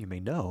you may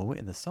know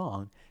in the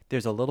song,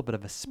 there's a little bit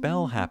of a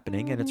spell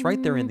happening, and it's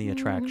right there in the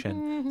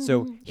attraction.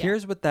 So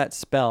here's what that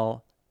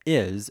spell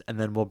is, and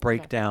then we'll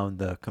break down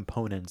the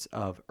components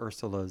of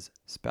Ursula's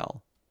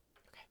spell.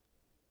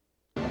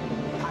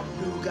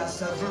 Aruga,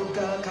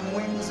 Savruga, come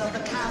winds of the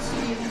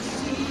Caspian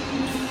Sea.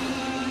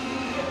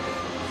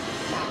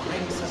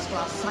 Larynxus,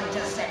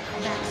 glossitis,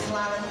 and next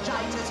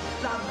laryngitis,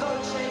 la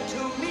voce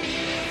to me.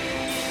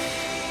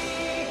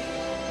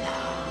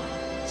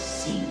 Now,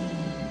 sing.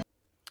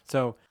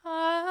 So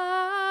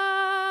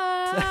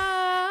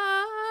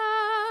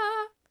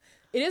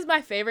It is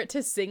my favorite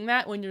to sing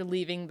that when you're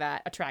leaving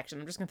that attraction.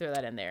 I'm just gonna throw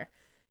that in there.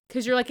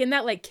 Cause you're like in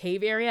that like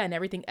cave area and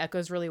everything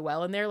echoes really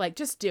well in there. Like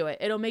just do it.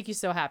 It'll make you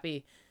so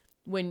happy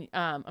when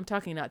I'm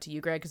talking not to you,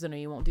 Greg, because I know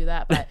you won't do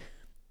that. But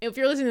if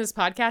you're listening to this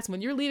podcast,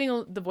 when you're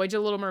leaving the Voyage of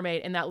the Little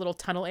Mermaid in that little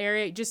tunnel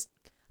area, just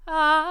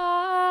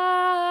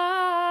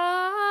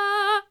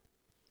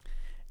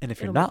And if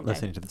you're It'll not make me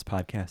listening to this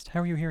podcast, how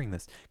are you hearing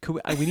this?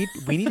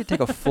 We need to take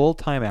a full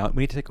time out.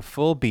 We need to take a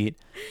full beat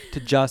to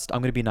just,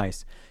 I'm going to be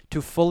nice,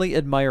 to fully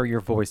admire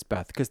your voice,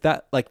 Beth, because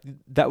that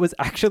was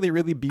actually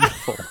really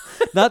beautiful.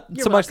 Not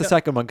so much the welcome.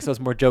 second one because I was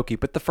more jokey,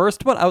 but the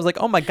first one, I was like,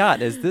 oh my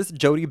God, is this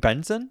Jodie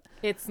Benson?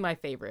 It's my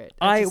favorite.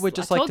 I would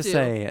just like told to you.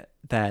 say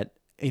that,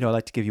 I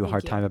like to give you a Thank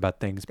hard you. time about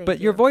things, Thank but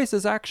your you. voice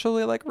is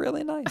actually like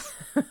really nice.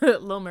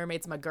 Little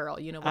Mermaid's my girl.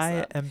 You know what's I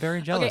up. am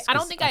very jealous. Okay, I don't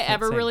 'cause think I can't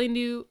ever sing. really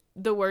knew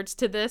the words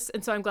to this,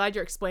 and so I'm glad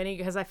you're explaining it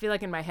because I feel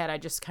like in my head I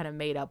just kind of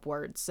made up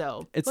words.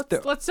 So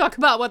let's talk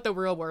about what the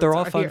real words are. They're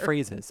all fun here.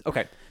 phrases.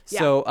 Okay. Yeah.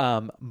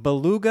 So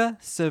beluga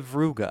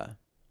sevruga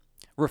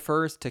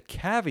refers to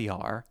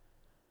caviar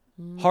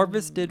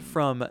harvested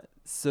from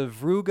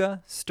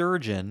Sevruga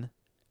sturgeon,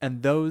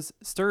 and those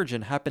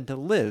sturgeon happen to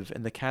live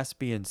in the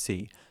Caspian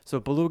Sea.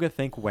 So beluga,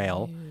 think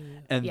whale,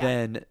 and Yeah.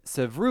 then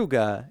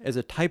Sevruga is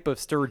a type of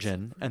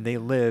sturgeon, and they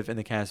live in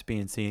the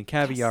Caspian Sea, and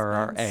caviar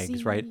are Caspian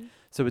eggs, right? Sea.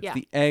 So it's Yeah.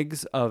 the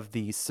eggs of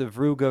the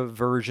Sevruga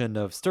version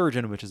of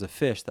sturgeon, which is a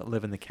fish that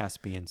live in the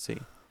Caspian Sea.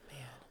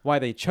 Why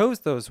they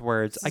chose those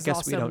words, This I is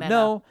guess we also don't meta.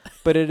 know,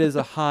 but it is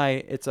a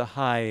high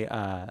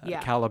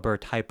Yeah. caliber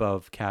type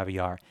of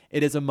caviar.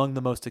 It is among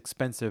the most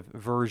expensive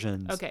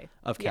versions of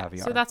Yeah,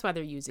 caviar. so that's why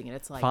they're using it.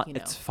 It's like,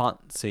 It's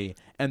fancy,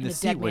 and in the a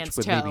sea dead witch man's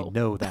would maybe toe.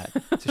 know that.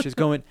 So she's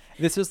going.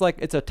 This is like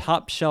it's a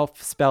top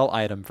shelf spell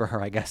item for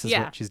her, I guess, is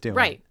what she's doing.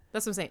 Right.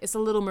 That's what I'm saying. It's a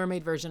Little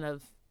Mermaid version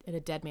of in a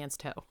dead man's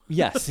toe.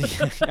 Yes.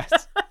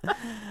 Yes.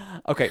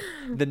 Okay.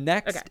 The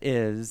next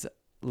is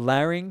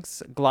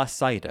larynx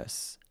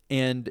glossitis.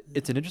 And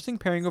it's an interesting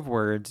pairing of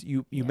words.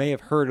 You may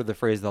have heard of the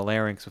phrase the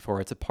larynx before.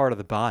 It's a part of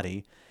the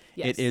body.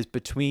 Yes. It is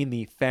between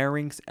the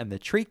pharynx and the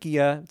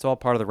trachea. It's all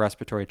part of the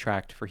respiratory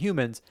tract for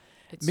humans.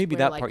 It's Maybe where,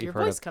 that like, part your you've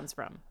heard voice of. comes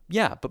from.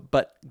 Yeah,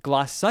 but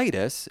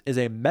glossitis is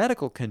a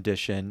medical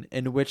condition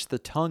in which the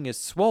tongue is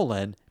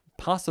swollen,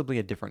 possibly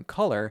a different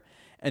color,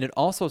 and it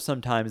also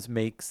sometimes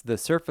makes the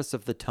surface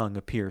of the tongue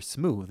appear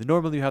smooth.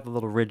 Normally you have the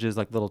little ridges,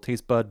 like little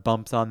taste bud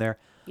bumps on there.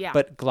 Yeah.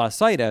 But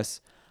glossitis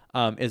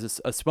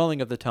is a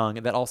swelling of the tongue,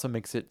 and that also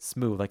makes it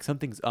smooth, like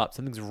something's up,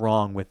 something's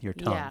wrong with your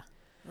tongue. Yeah.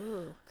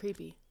 Ooh,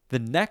 creepy. The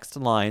next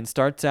line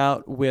starts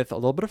out with a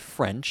little bit of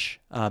French,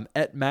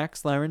 et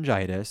max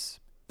laryngitis.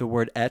 The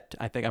word et,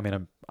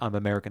 I'm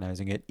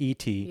Americanizing it,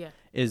 et,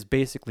 is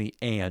basically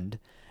and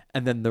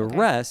then the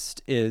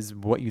rest is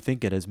what you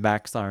think it is,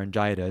 max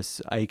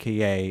laryngitis,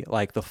 aka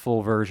like the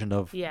full version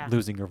of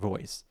losing your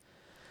voice.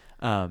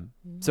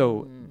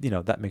 So,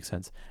 that makes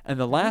sense. And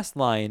the last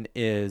line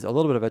is a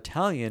little bit of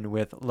Italian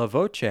with la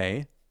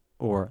voce,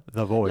 or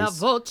the voice. La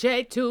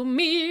voce to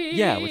me.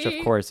 Yeah, which of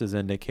course is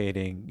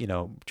indicating,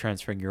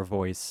 transferring your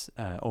voice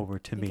over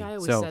to me. I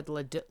always So said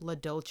la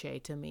dolce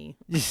to me.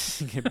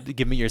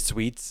 give me your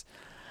sweets.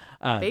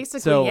 Basically,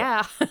 so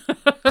yeah.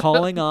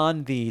 calling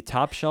on the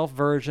top shelf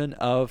version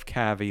of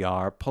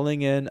caviar,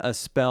 pulling in a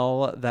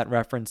spell that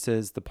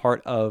references the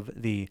part of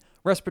the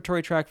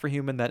respiratory tract for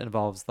human that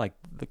involves like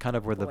the kind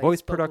of where the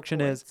voice vocal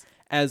production is, cords.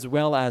 as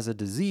well as a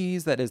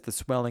disease that is the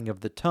swelling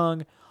of the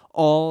tongue,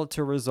 all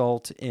to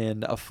result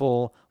in a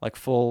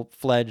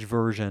full-fledged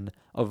version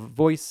of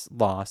voice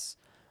loss,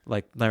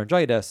 like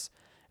laryngitis,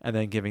 and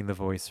then giving the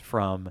voice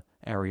from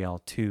Ariel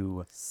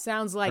to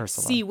Sounds like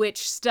Ursula. sea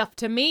witch stuff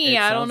to me. It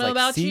I don't sounds know like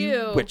about sea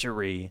you.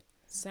 witchery.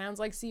 Sounds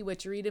like sea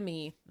witchery to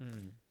me.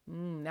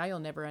 Now you'll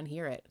never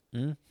unhear it.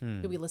 Mm-hmm.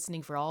 You'll be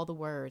listening for all the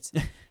words.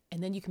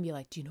 And then you can be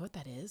like, do you know what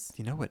that is?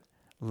 Do you know what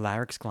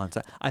larynx glands?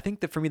 I think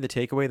that for me, the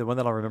takeaway, the one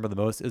that I'll remember the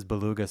most is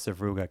beluga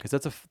savruga, because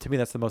to me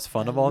that's the most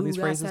fun of all these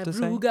phrases to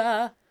say.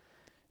 Savruga. It's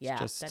Yeah,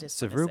 just that is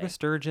fun to savruga, say.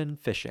 sturgeon,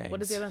 fish eggs.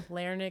 What is the other?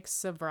 Larynx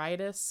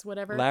savritis,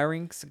 whatever.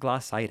 Larynx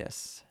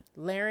glossitis.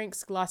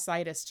 Larynx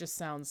glossitis just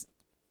sounds.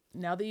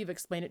 Now that you've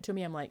explained it to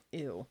me, I'm like,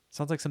 ew.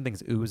 Sounds like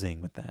something's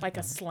oozing with that. Like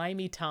a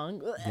slimy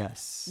tongue. Ugh.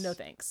 Yes. No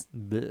thanks.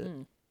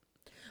 Blech.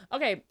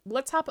 Okay,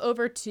 let's hop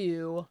over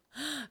to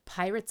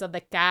Pirates of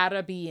the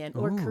Caribbean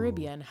or Ooh.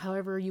 Caribbean,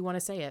 however you want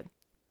to say it.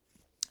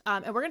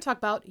 And we're going to talk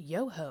about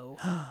Yo-Ho,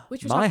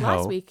 which we My talked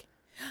last ho. week.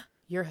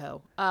 Your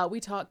ho. We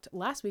talked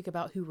last week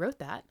about who wrote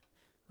that,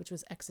 which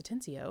was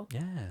Exitencio,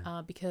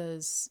 Yeah.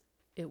 because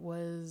it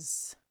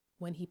was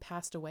when he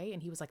passed away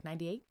and he was like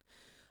 98.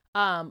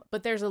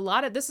 But there's a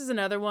lot of, this is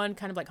another one,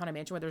 kind of like Haunted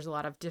Mansion, where there's a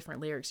lot of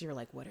different lyrics. You're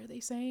like, what are they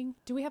saying?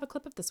 Do we have a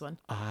clip of this one?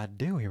 I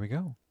do. Here we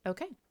go.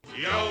 Okay.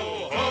 Yo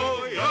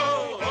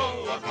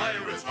ho, a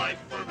pirate's life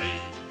for me.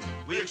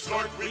 We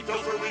extort, we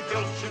pilfer, we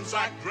filch and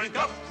sack. Drink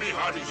up, me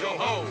hearties, yo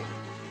ho.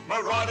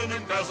 Maraud and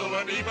embezzle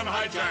and even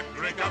hijack.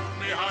 Drink up,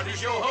 me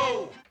hearties, yo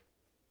ho.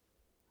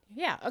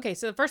 Yeah. Okay.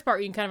 So the first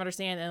part you can kind of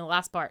understand, and the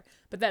last part,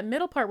 but that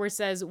middle part where it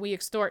says we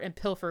extort and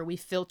pilfer, we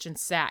filch and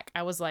sack.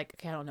 I was like,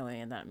 okay, I don't know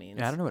any of that means.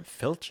 Yeah, I don't know what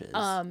filch is.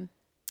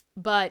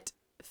 But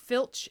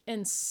filch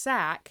and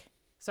sack,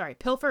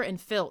 pilfer and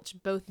filch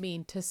both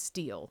mean to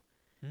steal,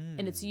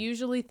 and it's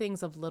usually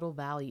things of little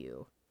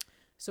value.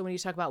 So when you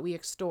talk about we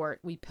extort,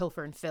 we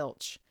pilfer and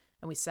filch,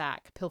 and we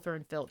sack, pilfer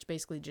and filch,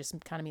 basically just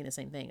kind of mean the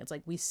same thing. It's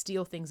like we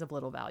steal things of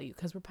little value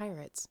because we're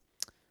pirates,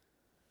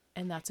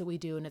 and that's what we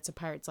do, and it's a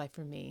pirate's life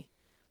for me.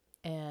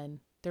 And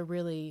they're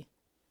really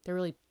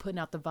putting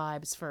out the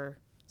vibes for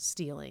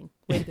stealing.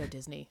 Way to go,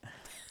 Disney.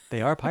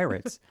 They are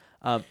pirates.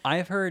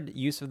 I've heard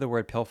use of the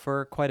word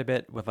pilfer quite a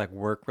bit with like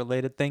work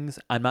related things.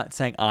 I'm not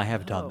saying I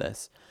have done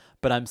this,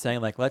 but I'm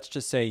saying like, let's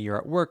just say you're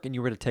at work and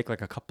you were to take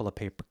like a couple of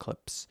paper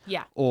clips.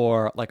 Yeah.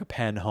 Or like a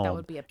pen home.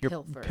 would be a You're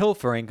pilfer.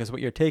 pilfering because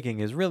what you're taking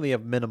is really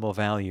of minimal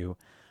value.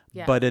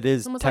 Yeah. But it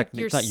is It's almost like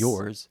technically, it's not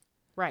yours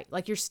Right.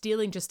 Like you're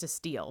stealing just to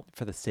steal.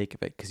 for the sake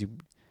of it because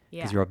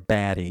Yeah. you're a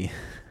baddie.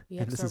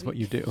 Yeah, and this so is what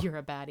you do. You're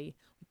a baddie.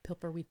 We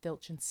pilfer, we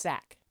filch and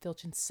sack.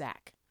 Filch and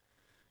sack.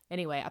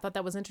 Anyway, I thought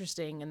that was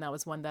interesting, and that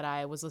was one that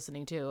I was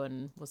listening to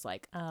and was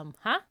like,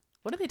 huh?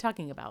 What are they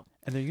talking about?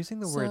 And they're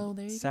using the So, word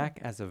there you go. sack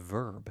as a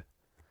verb,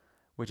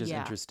 which is Yeah.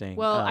 interesting.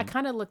 Well, I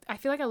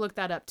feel like I looked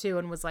that up too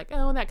and was like,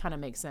 oh, that kind of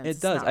makes sense. It It's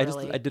does. not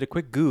really. I did a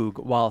quick Goog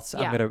whilst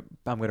Yeah.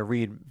 I'm gonna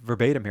read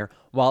verbatim here.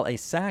 While a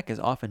sack is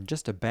often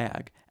just a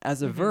bag,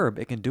 as a verb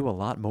it can do a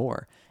lot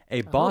more.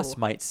 A boss Oh.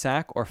 might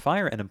sack or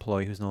fire an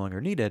employee who's no longer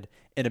needed.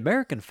 In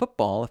American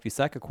football, if you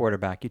sack a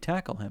quarterback, you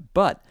tackle him.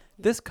 But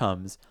this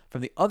comes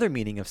from the other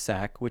meaning of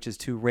sack, which is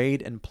to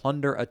raid and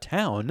plunder a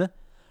town,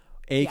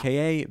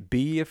 aka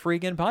be a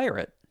freaking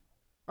pirate.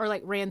 Or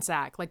like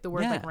ransack, like the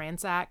word like Yeah.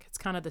 ransack. It's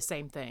kind of the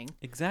same thing.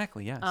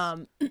 Exactly. Yes.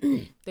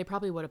 They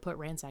probably would have put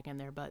ransack in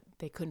there, but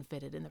they couldn't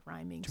fit it in the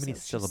rhyming. Too many so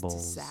it's just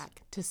syllables.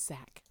 To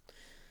sack.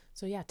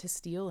 So yeah, to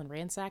steal and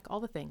ransack, all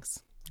the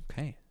things.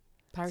 Okay.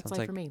 Pirate's Sounds life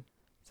like- for me.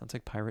 Sounds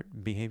like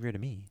pirate behavior to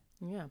me.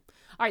 Yeah. All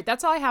right,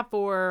 that's all I have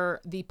for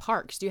the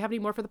parks. Do you have any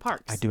more for the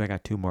parks? I do. I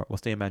got two more. We'll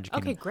stay in Magic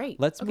Okay, Kingdom. great.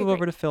 Let's Okay, move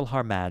over great. to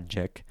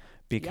PhilharMagic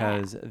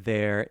because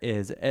there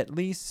is at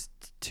least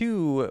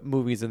two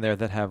movies in there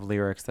that have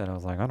lyrics that I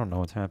was like, I don't know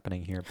what's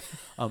happening here.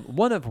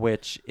 One of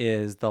which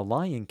is the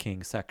Lion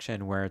King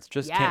section where it's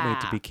just can't wait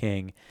to Yeah. be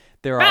king.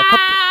 There are a couple.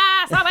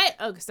 Ah, stop it!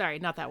 Oh, sorry,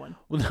 not that one.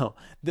 Well,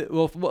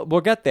 no,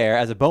 we'll get there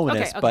as a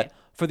bonus. Okay, But okay.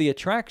 for the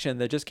attraction,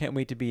 that just can't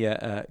wait to be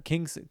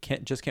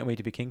can't wait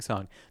to be King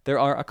song. There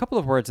are a couple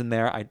of words in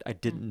there I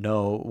didn't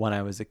know when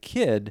I was a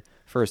kid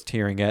first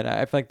hearing it.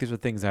 I feel like these are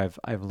things I've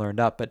learned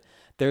up. But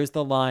there's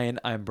the line,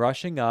 "I'm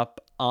brushing up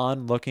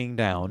on looking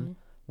down,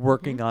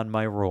 working on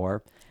my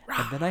roar,"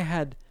 and then I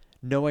had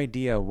no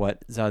idea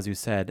what Zazu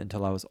said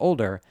until I was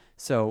older.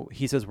 So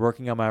he says,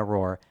 "Working on my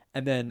roar,"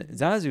 and then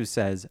Zazu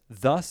says,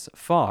 "Thus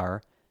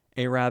far,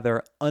 a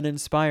rather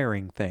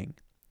uninspiring thing."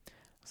 I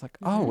was like,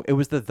 oh, it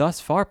was the "thus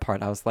far"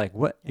 part. I was like,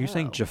 what? You're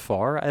saying Oh.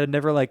 Jafar? I had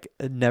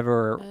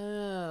never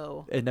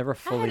Oh. it never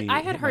fully I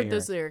had hit my heard ear.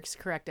 those lyrics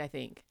correct, I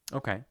think.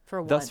 Okay.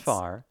 for Thus once.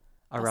 far,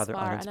 a Thus rather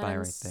far, an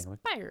uninspiring thing. Like,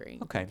 Uninspiring.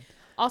 okay.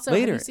 Also,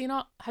 Later-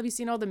 have you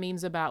seen all the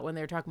memes about when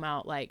they're talking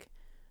about like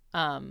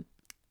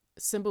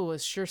Simba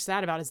was sure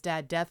sad about his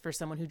dad's death for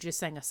someone who just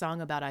sang a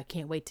song about I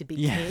can't wait to be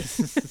king.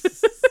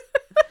 Yes.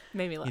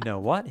 Made me laugh. You know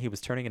what? He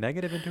was turning a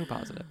negative into a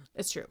positive.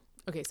 It's true.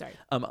 Okay, sorry.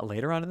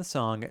 Later on in the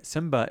song,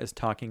 Simba is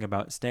talking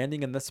about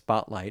standing in the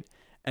spotlight,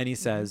 and he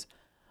says,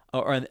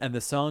 and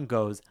the song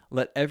goes,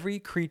 "Let every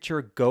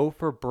creature go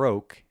for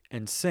broke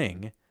and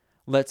sing.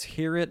 Let's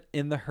hear it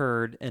in the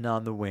herd and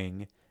on the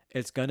wing.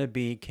 It's gonna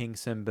be King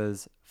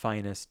Simba's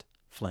finest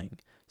fling."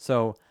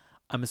 So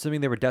I'm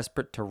assuming they were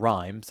desperate to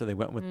rhyme, so they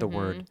went with the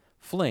word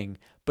fling,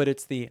 but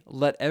it's the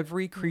 "let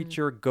every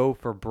creature go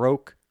for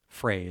broke"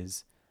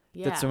 phrase.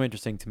 Yeah. That's so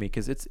interesting to me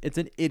because it's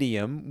an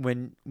idiom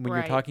when you're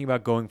Right. talking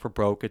about going for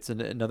broke. It's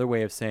another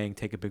way of saying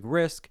take a big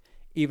risk,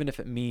 even if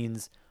it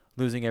means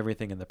losing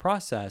everything in the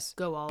process.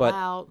 Go all but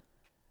out.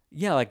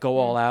 yeah, like go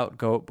all out,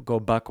 go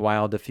buck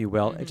wild, if you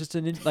will. It's just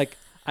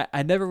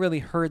I never really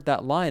heard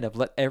that line of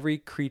 "let every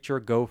creature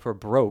go for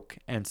broke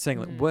and sing."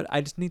 Like, what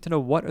I just need to know,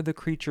 what are the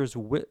creatures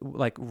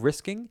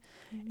risking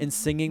in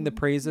singing the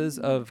praises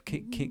of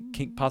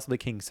possibly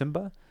King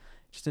Simba?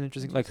 Just an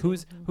interesting, like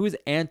who's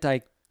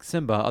anti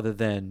Simba other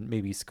than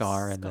maybe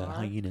Scar and the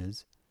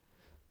hyenas.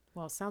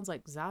 Well, it sounds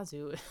like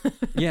Zazu.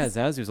 Yeah,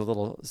 Zazu's a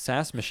little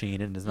sass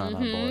machine and is not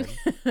on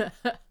board.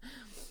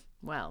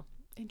 Well,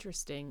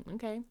 interesting.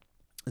 Okay.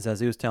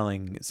 Zazu's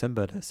telling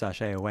Simba to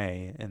sashay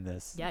away in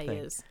this. Yeah, thing. he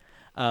is.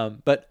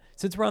 But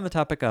since we're on the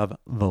topic of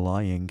The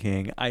Lion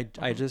King, I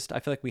feel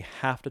like we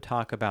have to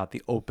talk about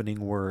the opening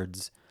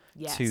words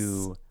Yes.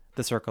 to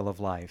The Circle of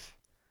Life.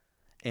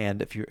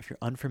 And if you're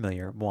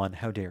unfamiliar, one,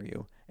 how dare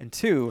you? And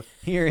two,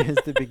 here is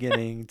the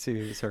beginning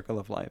to The Circle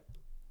of Life.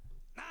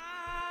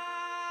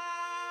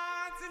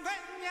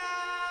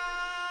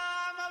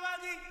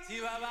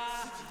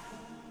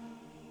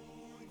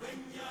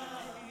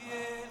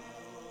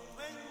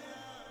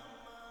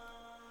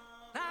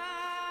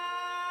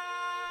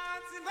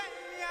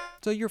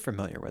 So you're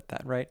familiar with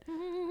that, right?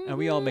 And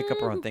we all make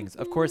up our own things.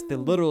 Of course, the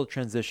literal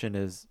transition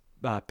is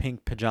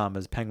pink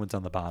pajamas, penguins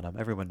on the bottom.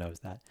 Everyone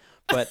knows that.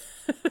 But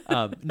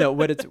no,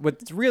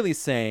 what's really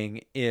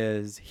saying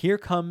is, "Here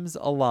comes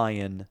a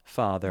lion,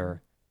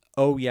 Father.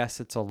 Oh yes,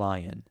 it's a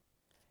lion.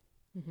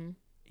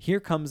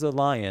 Here comes a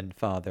lion,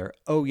 Father.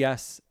 Oh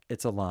yes,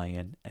 it's a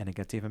lion." And it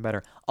gets even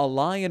better. "A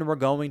lion we're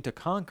going to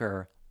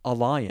conquer. A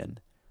lion,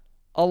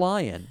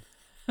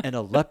 and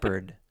a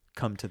leopard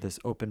come to this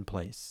open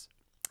place."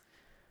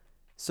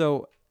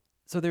 So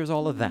there's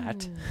all of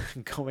that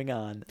going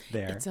on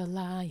there. It's a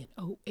lion.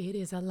 Oh, it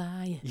is a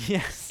lion.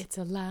 Yes. It's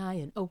a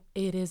lion. Oh,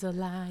 it is a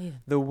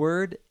lion. The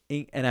word,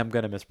 and I'm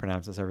going to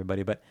mispronounce this,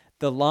 everybody, but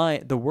the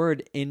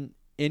word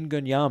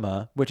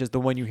Ingonyama, which is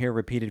the one you hear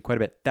repeated quite a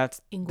bit,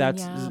 that's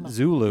Ingonyama.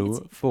 Zulu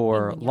It's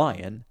for Ingonyama.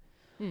 lion.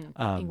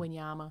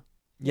 Ingonyama.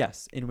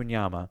 Yes,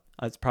 Ingonyama.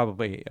 I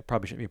probably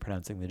shouldn't be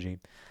pronouncing the G.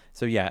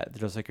 So yeah,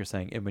 just like you're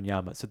saying,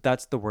 Ingonyama. So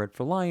that's the word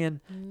for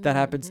lion. That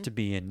happens to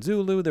be in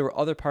Zulu. There were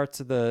other parts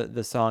of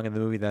the song and the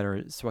movie that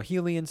are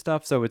Swahili and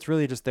stuff. So it's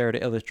really just there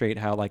to illustrate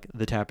how like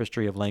the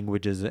tapestry of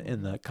languages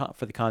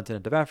for the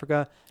continent of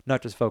Africa,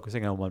 not just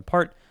focusing on one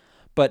part.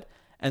 But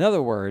in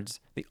other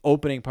words, the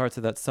opening parts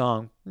of that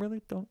song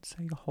really don't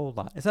say a whole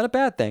lot. It's not a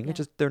bad thing. It's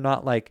just they're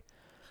not like.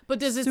 But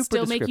does it super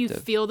still make you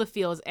descriptive. feel the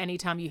feels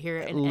anytime you hear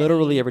it? In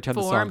Literally any every time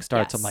the song form?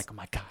 starts, Yes. I'm like, oh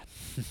my God.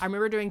 I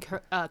remember during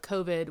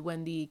COVID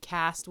when the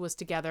cast was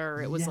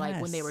together. It was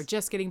like when they were Yes.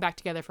 just getting back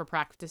together for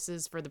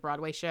practices for the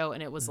Broadway show,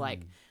 and it was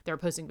like they were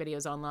posting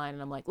videos online.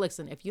 And I'm like,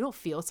 listen, if you don't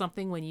feel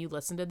something when you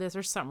listen to this,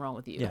 there's something wrong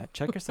with you. Yeah,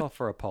 check yourself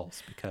for a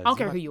pulse because I don't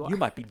care who you are. You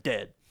might be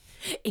dead.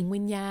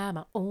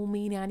 Ingwenyama,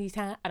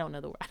 ominanita. I don't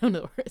know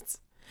the words.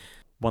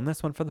 One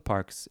last one for the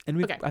parks,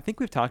 and Okay. I think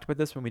we've talked about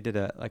this when we did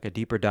a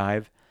deeper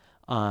dive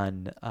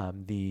on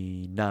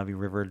the Navi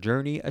River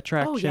Journey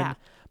attraction. Oh, yeah.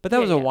 But that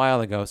Yeah, was a yeah.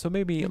 while ago, so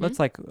maybe let's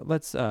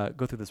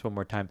go through this one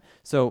more time.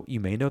 So you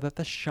may know that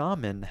the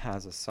Shaman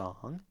has a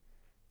song,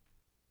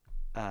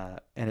 and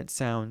it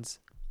sounds.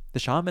 The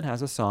Shaman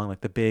has a song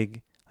like the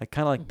big, like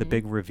kind of like the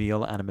big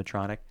reveal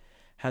animatronic,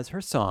 has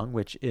her song,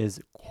 which is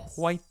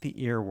quite the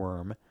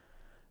earworm.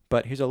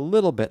 But here's a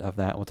little bit of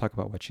that, and we'll talk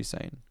about what she's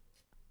saying.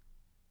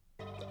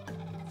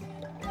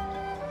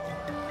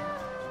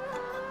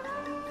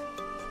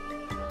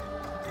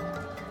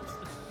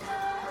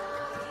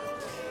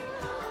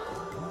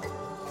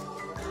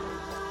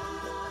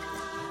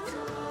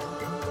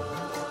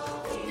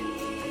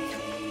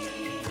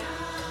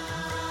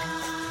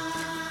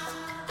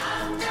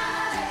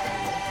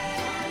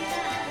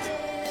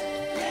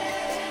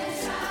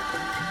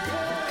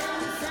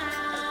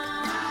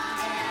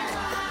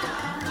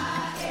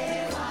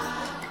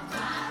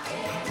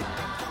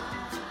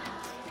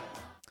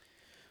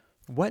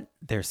 What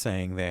they're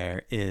saying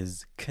there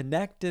is,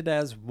 connected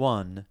as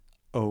one,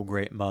 O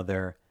great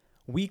mother,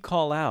 we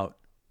call out,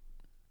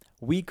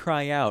 we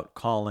cry out,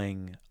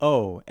 calling,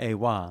 O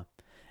Ewa.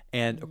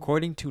 And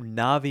according to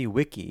Navi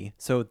Wiki,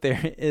 so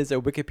there is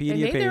a They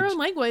Wikipedia made their page own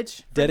language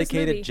for this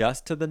dedicated movie.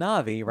 just to the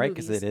Navi, right?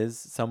 Because Movies. it is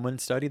someone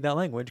studied that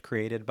language,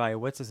 created by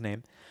what's his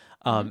name.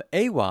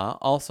 Ewa,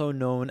 also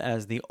known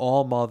as the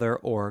All Mother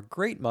or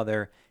Great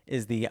Mother,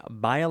 is the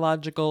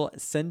biological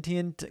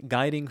sentient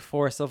guiding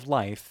force of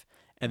life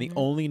and the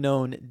only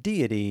known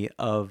deity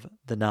of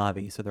the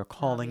Na'vi. So they're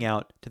calling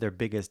out to their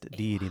biggest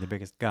deity, their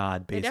biggest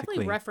god, They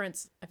basically.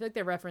 definitely I feel like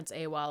they reference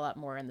Awa a lot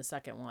more in the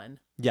second one.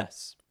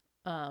 Yes.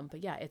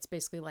 But yeah, it's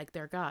basically like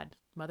their god,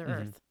 Mother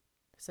Earth,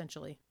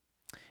 essentially.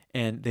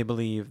 And the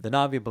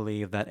Na'vi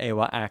believe that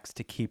Awa acts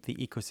to keep the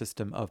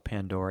ecosystem of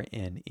Pandora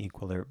in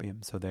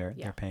equilibrium. So they're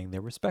paying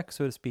their respect,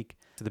 so to speak,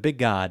 to the big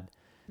god,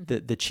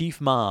 the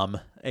chief mom,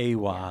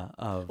 Awa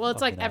of. Well, it's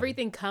of like the Na'vi.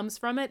 everything comes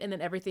from it, and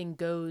then everything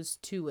goes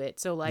to it.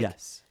 So like,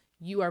 Yes.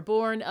 you are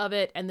born of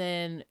it, and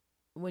then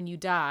when you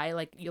die,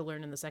 like you'll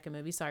learn in the second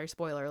movie. Sorry,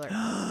 spoiler alert.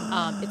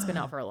 It's been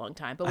out for a long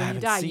time, but I when you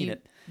haven't die, seen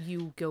it.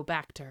 you go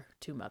back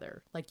to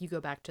Mother. Like you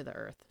go back to the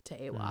Earth,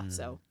 to Awa.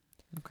 So.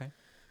 Okay.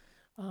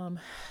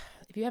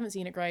 If you haven't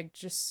seen it, Greg,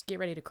 just get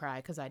ready to cry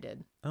because I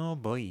did. Oh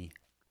boy.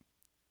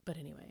 But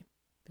anyway,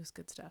 it was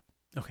good stuff.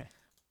 Okay.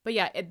 But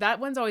yeah,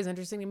 that one's always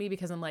interesting to me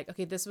because I'm like,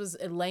 okay, this was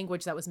a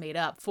language that was made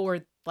up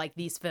for like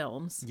these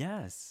films,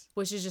 Yes.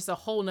 which is just a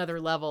whole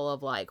nother level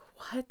of like,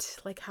 what?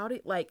 Like,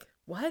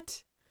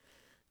 what?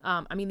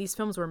 I mean, these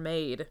films were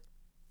made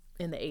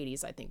in the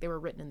 80s, I think. They were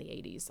written in the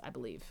 80s, I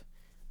believe.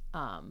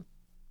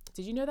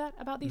 Did you know that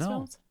about these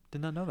films?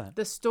 Did not know that.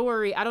 The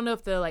story, I don't know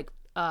if the like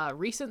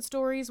recent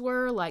stories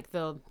were like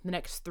the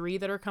next 3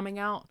 that are coming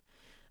out.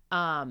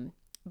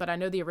 But I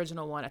know the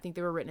original one, I think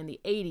they were written in the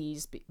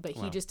 80s, but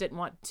he just didn't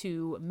want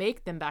to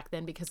make them back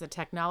then because the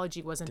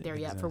technology wasn't there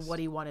yet for what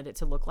he wanted it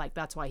to look like.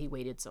 That's why he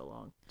waited so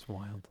long. It's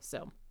wild.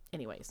 So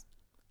anyways,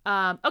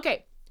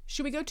 okay,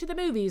 should we go to the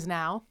movies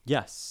now?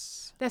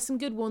 Yes. There's some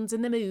good ones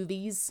in the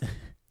movies.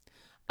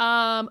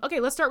 Okay,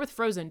 let's start with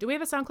Frozen. Do we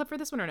have a sound clip for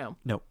this one or no?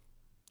 Nope.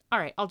 All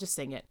right, I'll just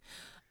sing it.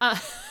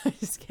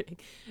 Just kidding.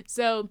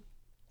 So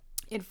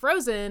in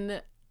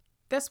Frozen,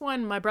 this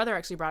one my brother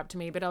actually brought up to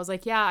me, but I was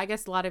like, yeah, I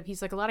guess a lot of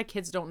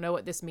kids don't know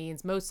what this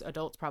means. Most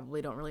adults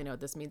probably don't really know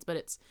what this means, but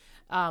it's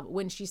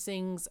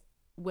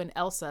when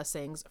Elsa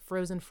sings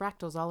Frozen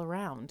fractals all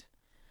around.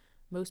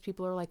 Most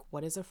people are like,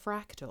 what is a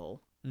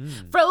fractal?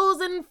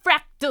 Frozen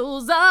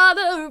fractals all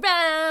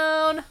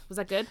around. Was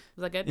that good?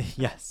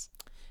 Yes.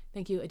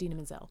 Thank you, Adina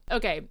Menzel.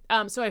 Okay,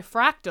 so a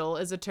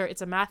fractal is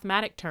it's a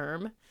mathematic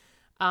term.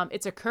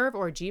 It's a curve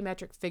or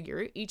geometric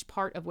figure, each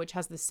part of which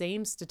has the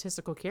same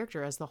statistical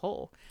character as the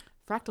whole.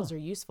 Fractals are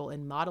useful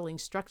in modeling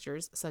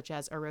structures such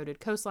as eroded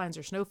coastlines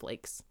or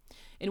snowflakes,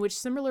 in which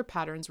similar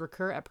patterns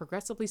recur at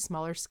progressively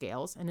smaller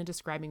scales, and in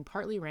describing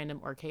partly random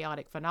or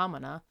chaotic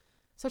phenomena,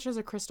 such as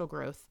a crystal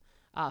growth,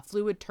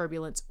 fluid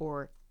turbulence,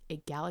 or a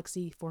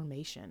galaxy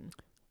formation.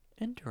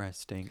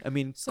 Interesting. I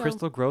mean,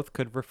 crystal growth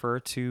could refer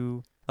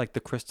to like the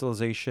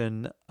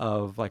crystallization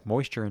of like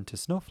moisture into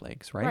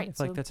snowflakes, right? Right. It's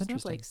like so that's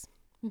interesting. snowflakes.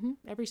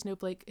 Every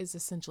snowflake is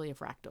essentially a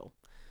fractal.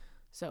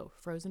 So,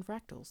 frozen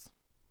fractals.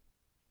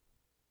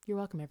 You're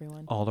welcome,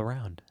 everyone. All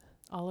around.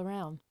 All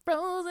around.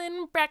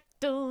 Frozen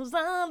fractals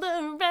all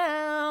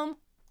around.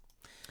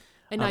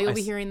 And now you'll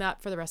be hearing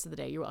that for the rest of the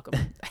day. You're welcome.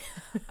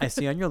 I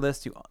see on your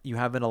list you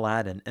have an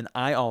Aladdin, and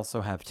I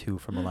also have 2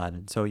 from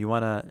Aladdin. So you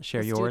want to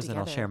share Let's do it yours, and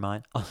I'll together. share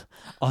mine.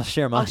 I'll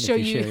share mine. I'll show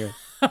if you you. share yours.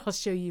 I'll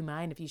show you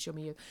mine if you show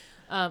me you.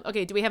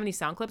 Okay, do we have any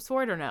sound clips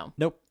for it or no?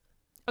 Nope.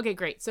 Okay,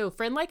 great. So,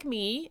 Friend Like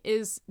Me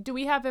do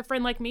we have a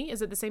Friend Like Me?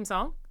 Is it the same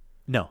song?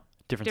 No.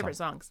 Different song.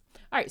 songs.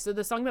 All right, so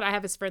the song that I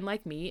have is Friend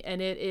Like Me,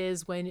 and it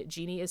is when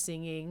Genie is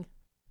singing,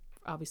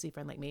 obviously,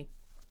 Friend Like Me.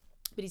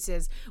 But he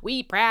says,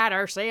 we pride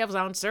ourselves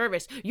on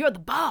service. You're the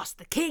boss,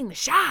 the king, the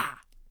Shah.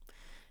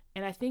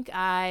 And I think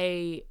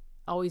I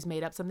always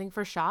made up something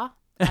for Shah.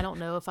 I don't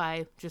know if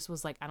I just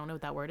was like, I don't know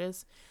what that word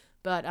is.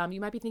 But you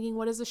might be thinking,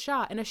 what is a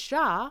Shah? And a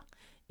Shah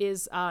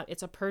is,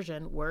 it's a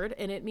Persian word,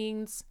 and it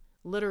means,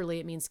 literally,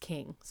 it means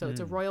king. So it's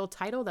a royal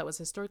title that was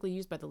historically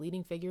used by the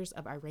leading figures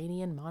of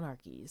Iranian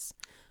monarchies.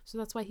 So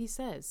that's why he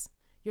says,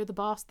 you're the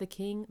boss, the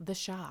king, the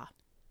Shah.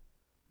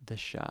 The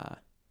Shah.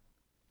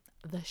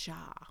 The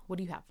Shah. What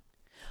do you have?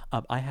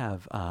 I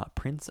have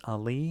Prince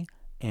Ali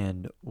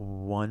and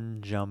One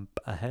Jump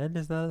Ahead.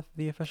 Is that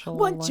the official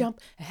One line?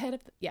 jump ahead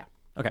of yeah.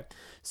 Okay,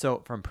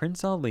 so from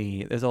Prince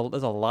Ali, there's a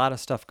lot of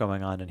stuff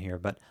going on in here,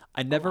 but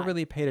I never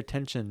really paid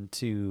attention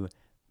to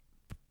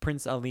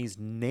Prince Ali's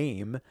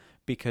name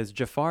because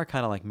Jafar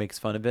kind of like makes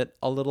fun of it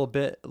a little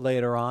bit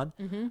later on.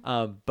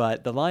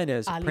 But the line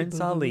is Ali Prince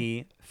Boo.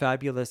 Ali,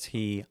 fabulous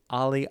he,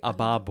 Ali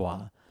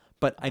Ababwa.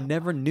 But I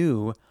never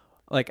knew,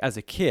 like as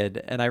a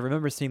kid, and I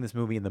remember seeing this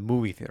movie in the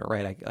movie theater,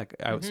 right?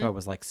 So I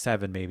was like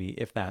 7, maybe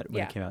if that,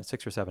 when it came out,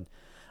 6 or 7.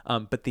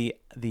 But the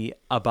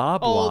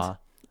Ababwa. Old.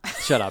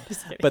 Shut up.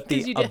 But the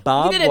You did it to me.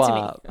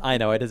 Ababwa, I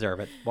know, I deserve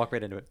it. Walk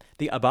right into it.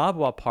 The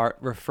Ababwa part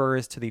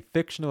refers to the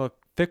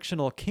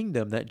fictional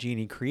kingdom that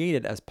Genie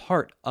created as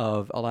part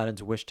of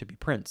Aladdin's wish to be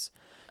prince.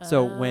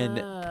 So when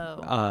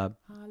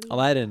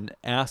Aladdin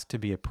asked to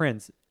be a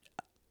prince,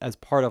 as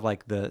part of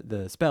like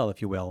the spell,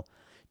 if you will,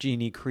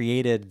 Genie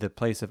created the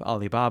place of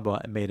Ali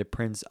Baba and made it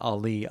Prince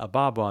Ali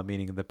Ababwa,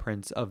 meaning the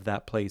prince of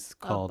that place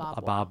called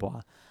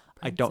Ababwa.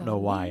 I don't know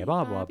why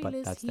Ababwa,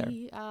 but that's there.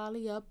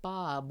 Ali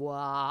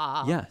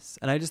Ababwa. Yes,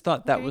 and I just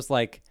thought that was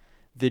like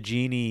the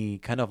genie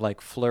kind of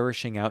like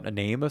flourishing out a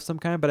name of some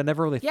kind, but I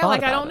never really Yeah, thought like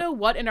about I don't it. know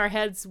what in our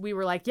heads we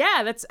were like,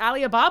 yeah, that's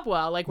Ali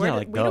Ababwa. Like, Yeah,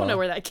 like, we don't duh. know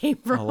where that came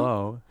from.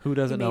 Hello, who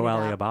doesn't You know made it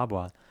Ali up.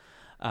 Ababwa?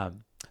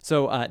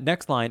 So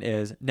next line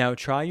is, now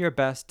try your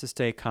best to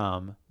stay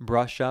calm.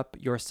 Brush up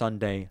your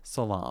Sunday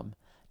salam.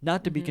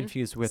 Not to be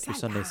confused with your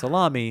Sunday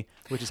salami,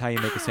 which is how you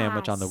make a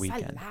sandwich on the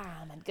weekend.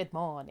 Salam and good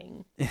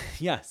morning.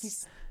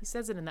 Yes. He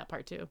says it in that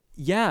part too.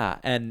 Yeah,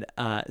 and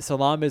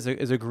salam is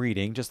a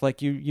greeting, just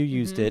like you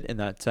used it in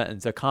that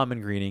sentence, a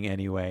common greeting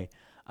anyway.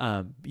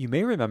 You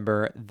may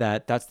remember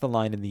that that's the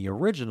line in the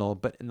original,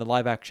 but in the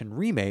live action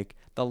remake,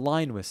 the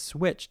line was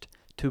switched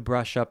to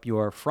brush up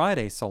your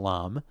Friday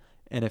salam.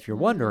 And if you're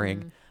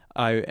wondering,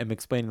 I am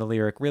explaining the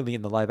lyric really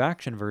in the live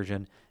action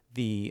version.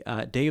 The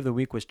day of the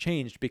week was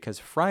changed because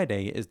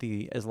Friday is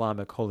the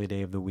Islamic holy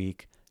day of the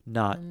week,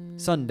 not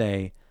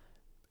Sunday.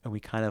 And we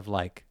kind of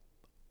like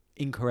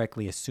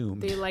incorrectly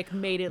assumed. They like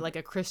made it like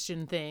a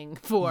Christian thing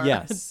for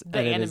Yes, the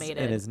and animated.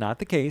 It is not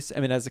the case. I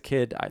mean, as a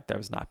kid, I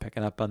was not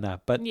picking up on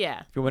that. But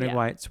Yeah, if you're wondering yeah.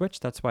 why it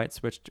switched, that's why it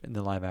switched in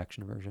the live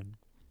action version.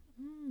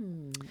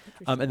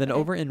 And then Okay.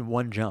 over in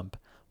One Jump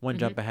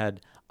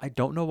ahead, I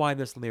don't know why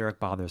this lyric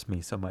bothers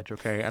me so much,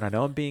 okay? And I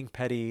know I'm being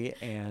petty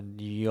and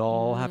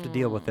y'all have to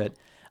deal with it.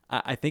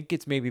 I think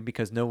it's maybe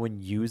because no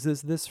one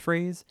uses this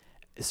phrase.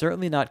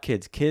 Certainly not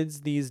kids.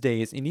 Kids these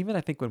days, and even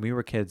I think when we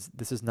were kids,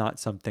 this is not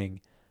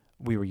something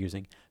we were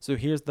using. So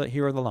here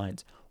are the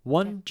lines.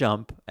 One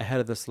jump ahead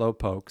of the slow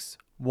pokes,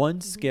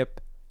 one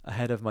skip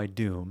ahead of my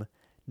doom.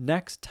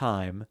 Next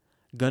time,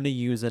 gonna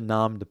use a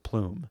nom de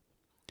plume.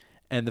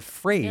 And the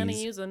phrase Gonna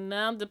use a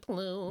nom de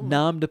plume.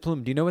 nom de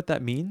plume, do you know what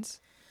that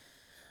means?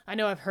 I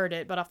know I've heard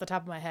it, but off the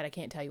top of my head, I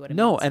can't tell you what it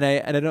No, means. and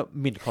I don't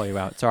mean to call you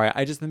out. Sorry,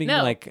 I just think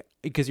No. like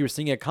because you were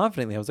singing it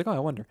confidently, I was like, oh, I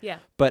wonder. Yeah.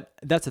 But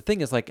that's the thing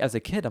is like as a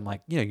kid, I'm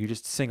like, you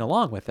just sing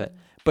along with it.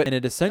 And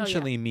it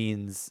essentially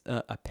means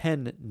a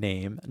pen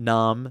name,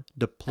 nom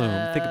de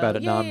plume. Think about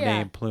it, yeah, nom yeah.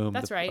 name plume.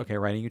 That's right. Okay,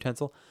 writing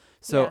utensil.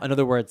 So Yeah. in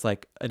other words,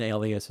 like an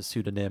alias, a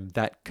pseudonym,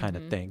 that kind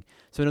of thing.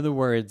 So in other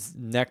words,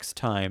 next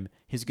time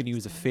he's going to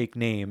use a fake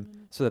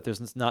name so that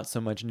there's not so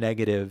much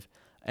negative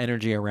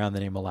energy around the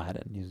name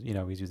Aladdin. He's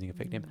using a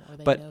fake name. Or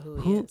they But know who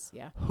he is.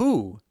 Yeah.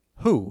 who,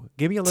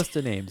 give me a list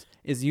of names,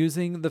 is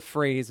using the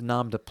phrase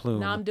nom de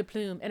plume Nom de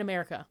plume in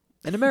America.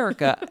 in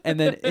America, and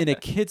then in a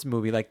kid's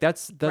movie, like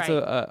that's Right.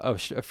 a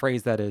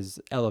phrase that is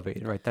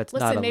elevated, right? That's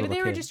not Listen, a maybe little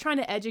they were kid. just trying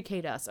to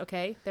educate us,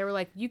 okay? They were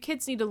like, you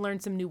kids need to learn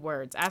some new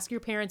words. Ask your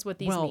parents what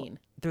these mean.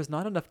 There's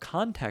not enough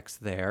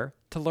context there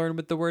to learn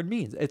what the word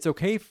means. It's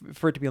okay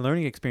for it to be a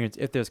learning experience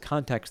if there's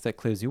context that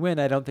clues you in.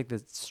 I don't think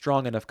there's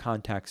strong enough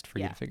context for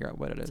you Yeah. to figure out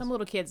what it is. Some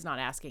little kid's not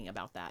asking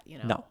about that,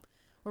 No.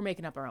 We're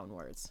making up our own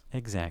words.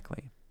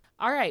 Exactly.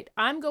 All right,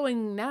 I'm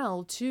going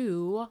now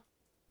to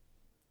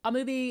a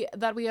movie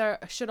that we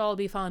should all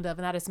be fond of,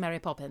 and that is Mary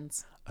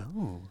Poppins.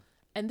 Oh.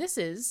 And this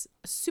is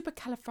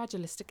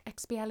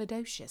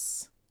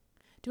Supercalifragilisticexpialidocious.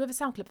 Do we have a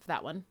sound clip for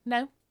that one?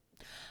 No?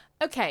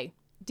 Okay.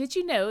 Did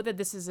you know that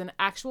this is an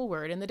actual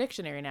word in the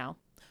dictionary now?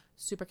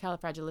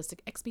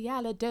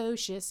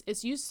 Supercalifragilisticexpialidocious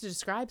is used to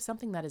describe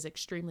something that is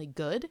extremely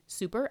good,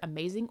 super,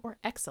 amazing, or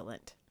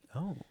excellent.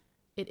 Oh.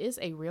 It is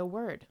a real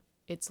word.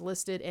 It's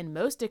listed in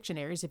most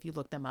dictionaries if you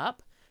look them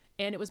up,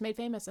 and it was made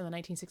famous in the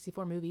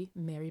 1964 movie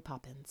Mary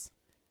Poppins.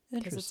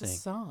 Because it's a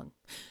Interesting. song.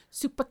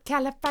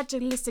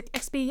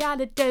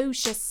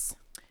 Supercalifragilisticexpialidocious.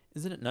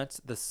 Isn't it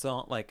nuts? The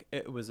song, like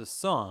it was a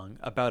song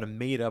about a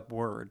made-up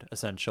word,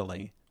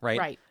 essentially, right?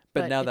 Right,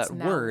 But but now it's that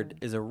now word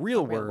is a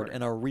real, real word word.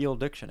 in our real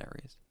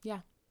dictionaries. Yeah,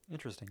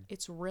 Interesting.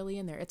 it's really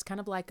in there. It's kind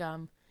of like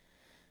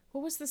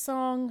what was the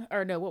song?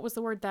 Or no, what was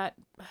the word that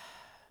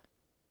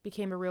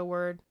became a real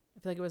word? I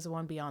feel like it was the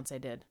one Beyonce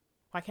did.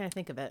 Why can't I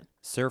think of it?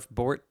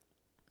 Surfboard?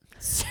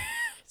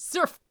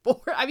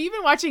 Surfboard. Have you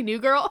been watching New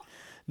Girl?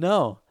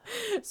 No.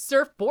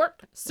 Surfboard.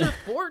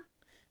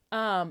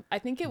 I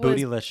think it was.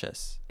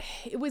 Bootylicious.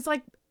 It was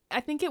like,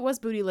 I think it was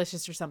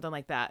bootylicious or something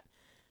like that.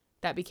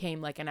 That became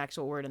like an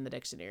actual word in the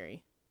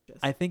dictionary.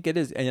 I think it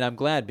is, and I'm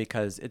glad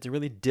because it's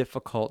really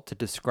difficult to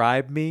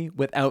describe me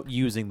without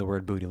using the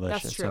word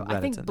bootylicious. That's So true. I'm glad I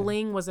it's think in there.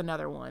 bling was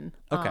another one.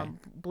 Okay.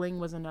 Bling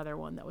was another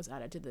one that was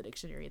added to the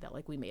dictionary that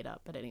like we made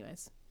up. But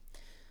anyways,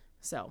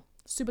 so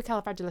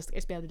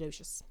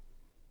supercalifragilisticexpialidocious.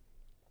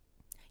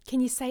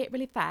 Can you say it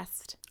really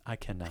fast? I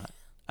cannot.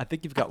 I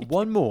think you've got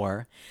one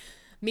more.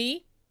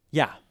 Me?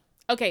 Yeah.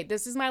 Okay,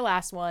 this is my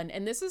last one,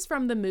 and this is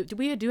from the movie.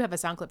 We do have a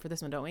sound clip for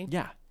this one, don't we?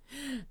 Yeah.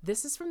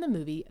 This is from the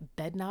movie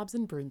Bedknobs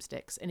and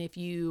Broomsticks, and if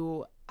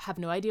you have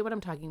no idea what I'm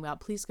talking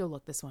about, please go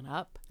look this one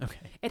up.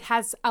 Okay. It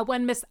has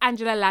one Miss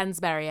Angela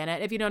Lansbury in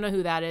it. If you don't know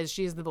who that is,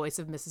 she's the voice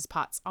of Mrs.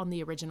 Potts on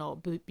the original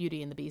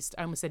Beauty and the Beast.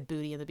 I almost said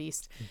Booty and the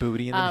Beast.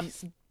 Booty and the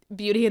Beast.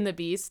 Beauty and the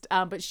Beast,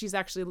 but she's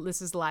actually,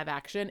 this is live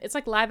action. It's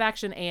like live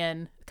action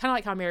and kind of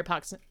like how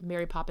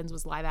Mary Poppins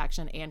was live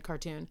action and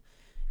cartoon.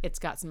 It's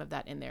got some of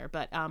that in there,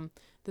 but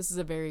this is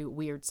a very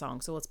weird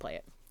song, so let's play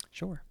it.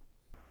 Sure.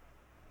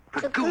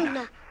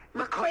 Traguna,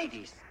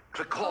 Macroides,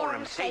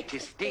 Tracorum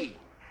satis D.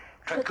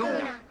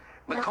 Traguna,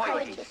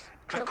 Macroides,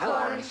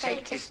 Tracorum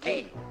satis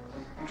D.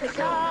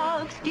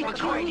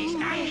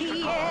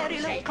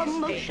 Substitutionary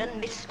locomotion,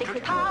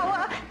 mystic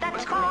power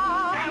that's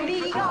far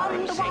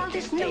beyond the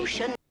wildest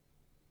notion.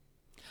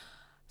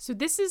 So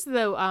this is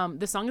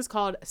the song is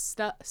called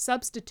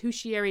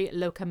Substitutionary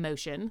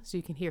Locomotion. So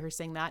you can hear her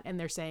sing that. And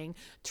they're saying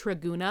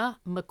Traguna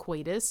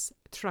Maquatus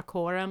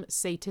Tracorum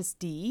Satis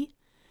D.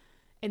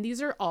 And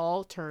these are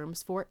all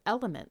terms for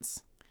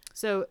elements.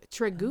 So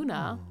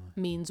Traguna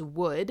means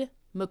wood.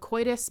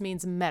 Maquatus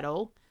means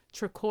metal.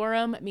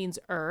 Tracorum means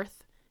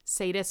earth.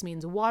 Satis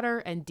means water.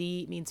 And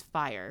D means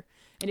fire.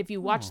 And if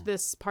you watch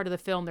this part of the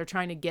film, they're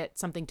trying to get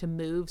something to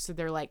move. So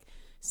they're like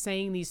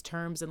saying these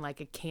terms in like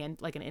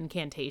an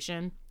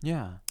incantation.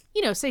 Yeah.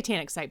 You know,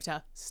 satanic type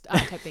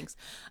things.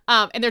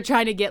 And they're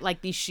trying to get like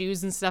these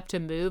shoes and stuff to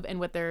move. And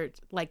what they're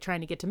like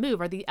trying to get to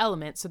move are the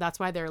elements. So that's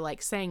why they're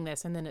like saying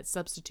this. And then it's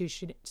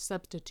substitutionary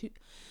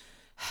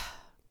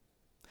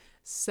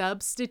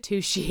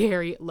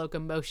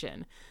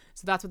locomotion.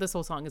 So that's what this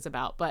whole song is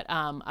about. But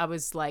I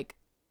was like,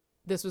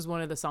 this was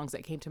one of the songs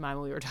that came to mind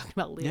when we were talking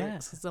about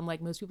lyrics. Because I'm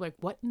like, most people are like,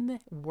 what in the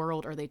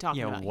world are they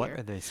talking about what here?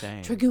 are they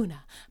saying?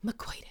 Traguna,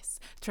 Maquatus,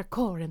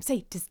 Tracorum,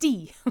 Satis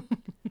D.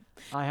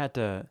 I had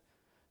to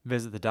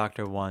visit the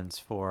doctor once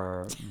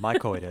for my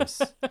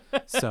coitus,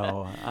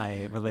 so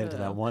I related to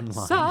that one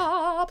line.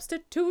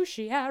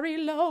 Substitutionary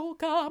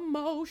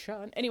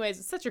locomotion. Anyways,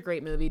 it's such a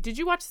great movie. Did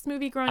you watch this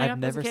movie growing up? I've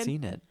never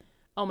seen it.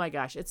 Oh my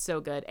gosh, it's so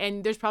good.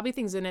 And there's probably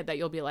things in it that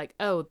you'll be like,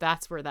 oh,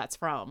 that's where that's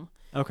from.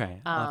 Okay,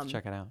 I'll have to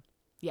check it out.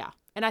 Yeah.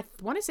 And I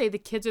want to say the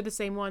kids are the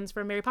same ones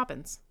from Mary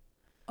Poppins.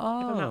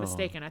 Oh. If I'm not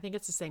mistaken. I think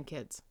it's the same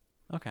kids.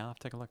 Okay, I'll have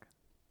to take a look.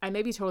 I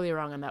may be totally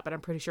wrong on that, but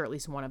I'm pretty sure at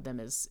least one of them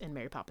is in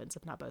Mary Poppins,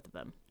 if not both of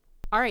them.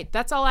 All right,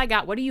 that's all I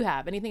got. What do you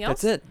have? Anything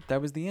else? That's it. That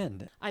was the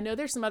end. I know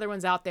there's some other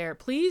ones out there.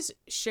 Please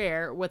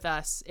share with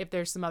us if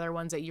there's some other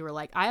ones that you were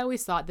like, I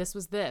always thought this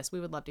was this.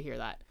 We would love to hear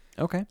that.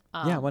 Okay.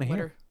 Yeah, I want to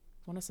hear.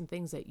 What are some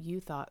things that you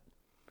thought?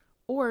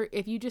 Or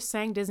if you just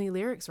sang Disney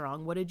lyrics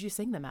wrong, what did you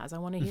sing them as? I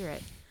want to hear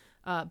it.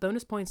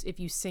 Bonus points if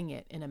you sing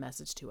it in a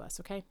message to us,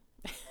 okay?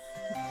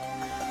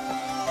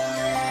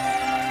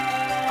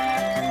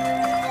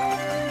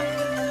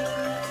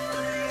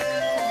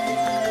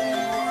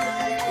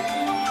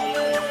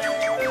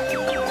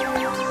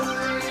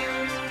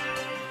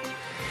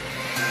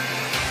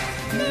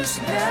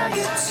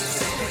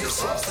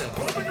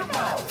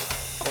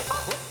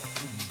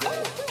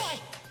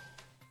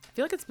 I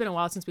feel like it's been a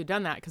while since we've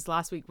done that because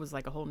last week was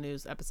like a whole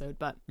news episode,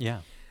 but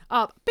yeah.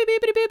 Beep,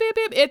 beep, beep, beep, beep,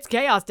 beep. It's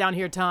chaos down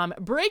here, Tom.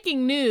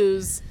 Breaking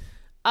news.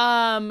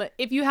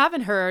 If you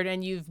haven't heard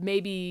and you've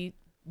maybe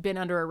been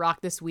under a rock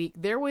this week,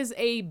 there was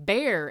a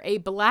bear, a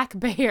black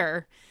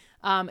bear,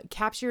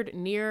 captured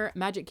near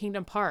Magic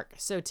Kingdom Park.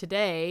 So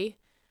today,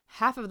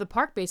 half of the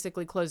park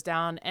basically closed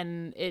down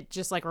and it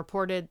just like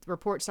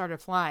reports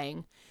started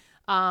flying.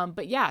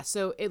 But yeah,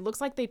 so it looks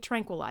like they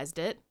tranquilized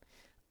it.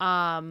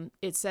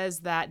 It says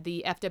that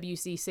the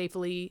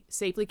FWC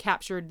safely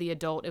captured the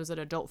adult. It was an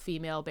adult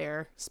female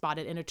bear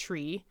spotted in a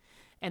tree,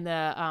 and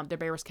the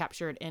bear was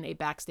captured in a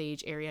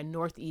backstage area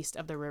northeast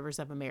of the Rivers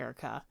of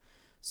America.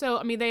 So,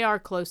 I mean, they are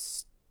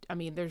close. I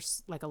mean,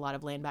 there's like a lot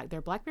of land back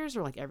there. Black bears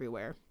are like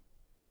everywhere.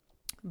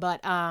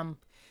 But,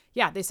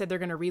 yeah, they said they're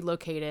going to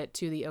relocate it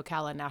to the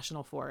Ocala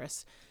National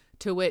Forest.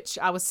 To which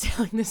I was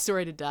telling this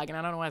story to Doug, and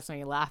I don't know why it's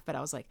making me laugh, but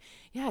I was like,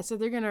 yeah, so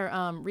they're going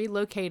to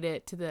relocate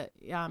it to the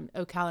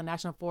Ocala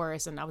National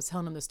Forest. And I was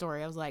telling him the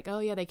story. I was like, oh,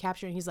 yeah, they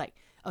captured it. He's like,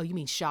 oh, you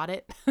mean shot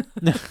it?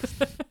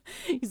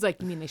 He's like,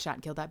 you mean they shot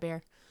and killed that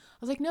bear? I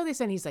was like, no, they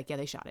said. He's like, yeah,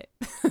 they shot it.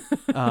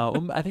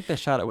 Well, I think they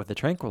shot it with a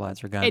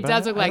tranquilizer gun. It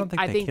does look like, I don't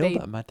think they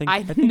killed them. I think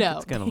no,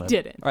 it's gonna they live.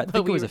 didn't. Right, I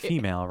think it was a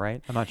female,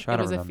 right? I'm not sure.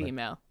 It was a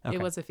female. Okay.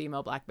 It was a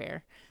female black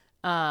bear.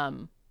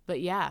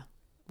 But yeah.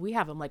 We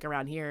have them like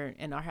around here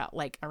in our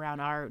like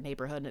around our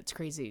neighborhood, and it's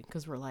crazy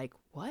because we're like,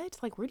 what?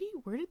 Like, where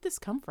did this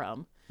come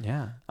from?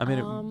 Yeah, I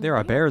mean, there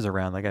are bears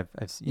around. Like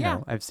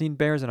I've seen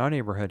bears in our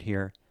neighborhood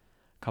here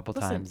a couple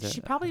times. She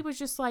probably was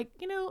just like,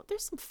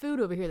 there's some food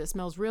over here that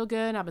smells real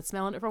good. I've been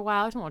smelling it for a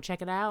while. I just want to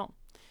check it out.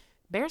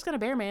 Bear's gonna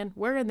bear, man.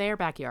 We're in their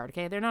backyard,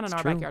 okay? They're not in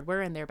our backyard.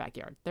 We're in their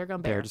backyard. They're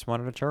gonna bear. Bear just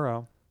wanted a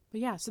churro.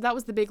 But yeah, so that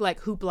was the big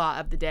like hoopla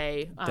of the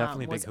day.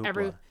 Definitely big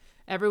hoopla.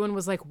 Everyone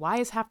was like, why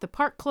is half the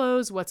park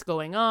closed? What's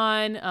going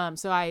on?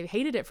 So I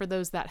hated it for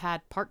those that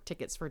had park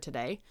tickets for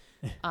today.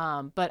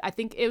 But I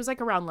think it was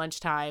like around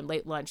lunchtime,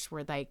 late lunch,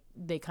 where they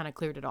kind of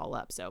cleared it all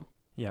up. So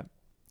yeah,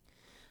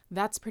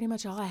 that's pretty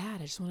much all I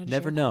had. I just wanted to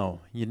never know.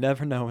 You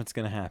never know what's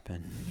going to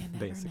happen, you never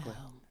basically.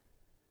 Know.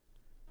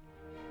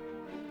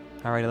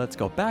 All right, let's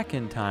go back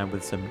in time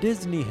with some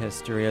Disney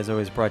history, as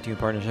always brought to you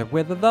in partnership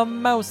with The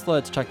Mouse.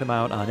 Let's check them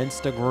out on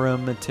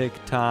Instagram,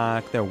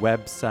 TikTok, their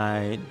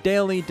website,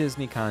 daily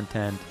Disney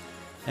content,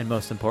 and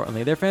most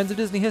importantly, they're fans of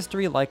Disney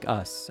history like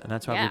us, and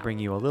that's why we bring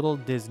you a little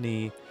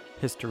Disney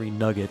history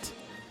nugget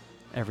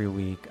every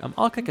week.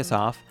 I'll kick us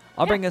off.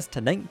 I'll bring us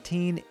to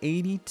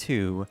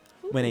 1982,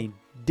 when a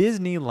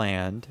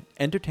Disneyland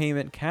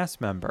entertainment cast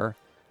member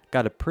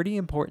got a pretty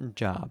important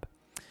job.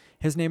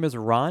 His name is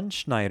Ron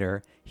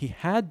Schneider. He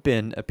had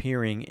been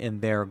appearing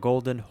in their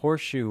Golden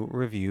Horseshoe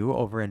review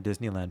over in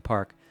Disneyland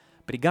Park,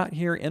 but he got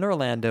here in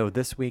Orlando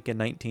this week in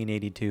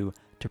 1982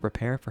 to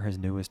prepare for his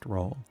newest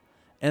role.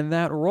 And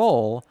that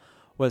role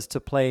was to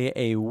play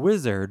a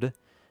wizard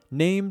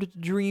named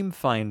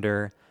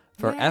Dreamfinder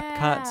for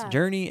Epcot's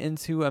Journey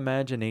into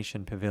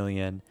Imagination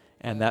Pavilion.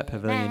 And that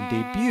pavilion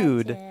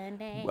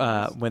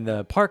debuted when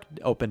the park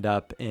opened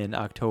up in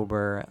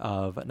October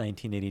of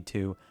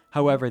 1982.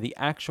 However, the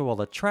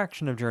actual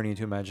attraction of Journey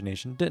into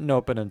Imagination didn't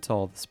open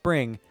until the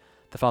spring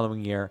the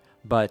following year.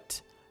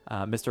 But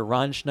Mr.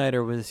 Ron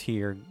Schneider was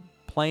here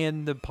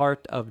playing the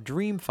part of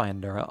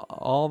Dreamfinder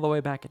all the way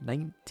back in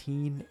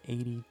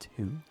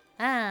 1982.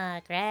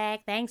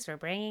 Greg, thanks for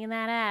bringing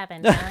that up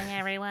and telling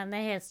everyone the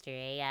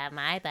history of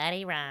my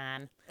buddy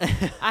Ron.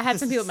 I had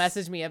some people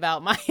message me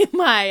about my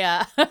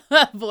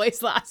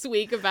voice last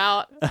week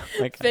about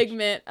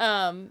Figment.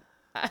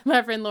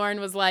 My friend Lauren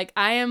was like,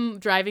 I am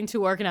driving to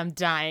work and I'm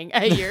dying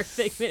at your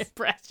Figment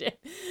impression.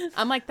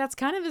 I'm like, that's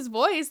kind of his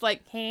voice.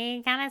 Like,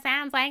 he kind of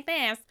sounds like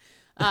this.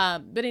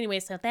 But anyway,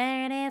 so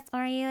there it is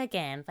for you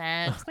again,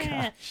 folks.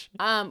 Can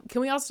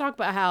we also talk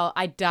about how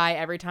I die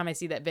every time I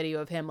see that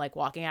video of him like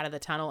walking out of the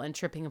tunnel and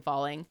tripping and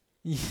falling?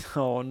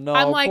 Oh no,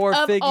 I'm like, poor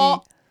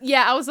Figgy.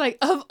 I was like,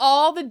 of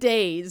all the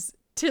days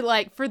to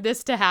like for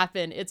this to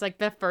happen, it's like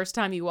the first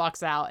time he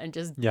walks out and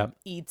just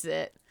eats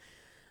it.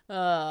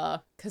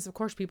 Because of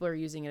course people are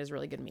using it as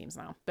really good memes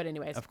now. But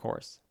anyways, of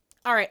course.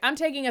 All right, I'm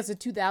taking us to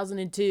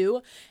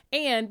 2002,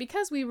 and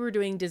because we were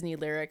doing Disney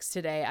lyrics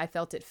today, I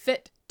felt it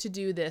fit to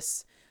do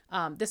this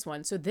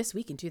one. So this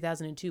week in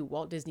 2002,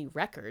 Walt Disney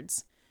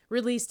Records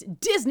released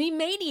Disney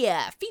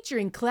Mania,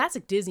 featuring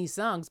classic Disney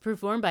songs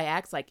performed by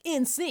acts like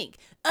NSYNC,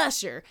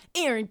 Usher,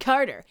 Aaron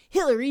Carter,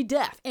 Hilary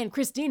Duff, and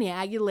Christina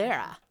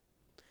Aguilera.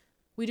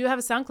 We do have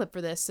a sound clip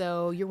for this,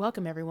 so you're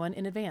welcome, everyone,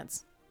 in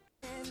advance.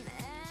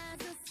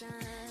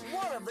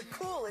 One of the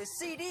coolest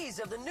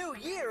CDs of the new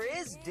year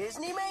is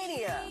Disney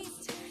Mania.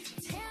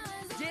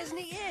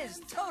 Disney is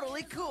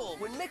totally cool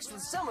when mixed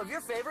with some of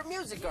your favorite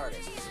music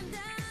artists.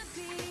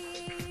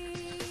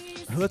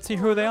 Let's see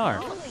who they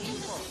are.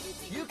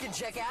 You can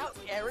check out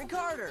Aaron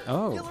Carter,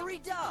 Hilary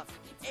Duff,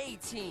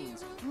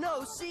 A-Teens,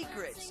 No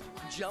Secrets,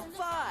 Jump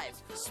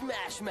 5,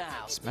 Smash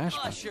Mouth,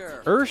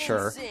 Usher,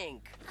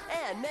 NSYNC,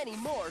 and many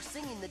more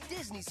singing the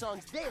Disney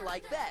songs they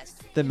like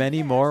best. The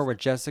many more were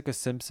Jessica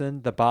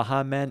Simpson, the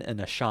Baha Men,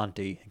 and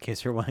Ashanti. In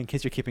case you're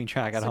keeping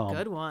track at home.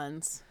 Good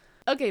ones.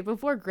 Okay,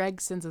 before Greg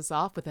sends us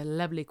off with a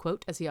lovely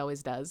quote, as he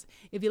always does,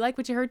 if you like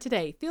what you heard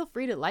today, feel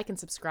free to like and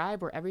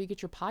subscribe wherever you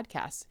get your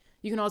podcasts.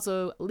 You can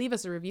also leave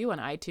us a review on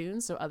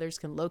iTunes so others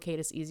can locate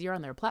us easier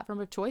on their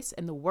platform of choice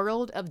in the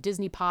world of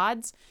Disney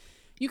Pods.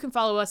 You can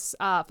follow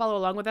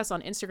along with us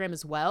on Instagram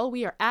as well.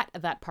 We are at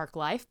That Park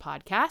Life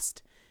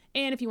Podcast.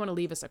 And if you want to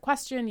leave us a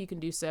question, you can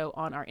do so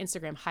on our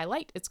Instagram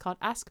highlight. It's called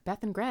Ask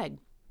Beth and Greg.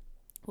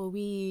 Well,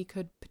 we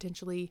could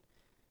potentially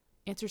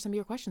answer some of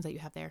your questions that you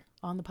have there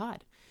on the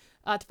pod.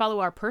 To follow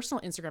our personal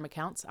Instagram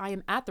accounts, I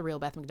am at The Real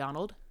Beth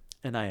McDonald.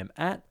 And I am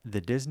at The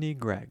Disney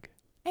Greg.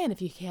 And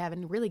if you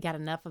haven't really got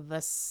enough of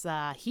us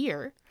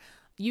here,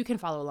 you can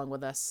follow along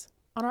with us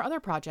on our other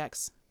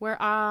projects, where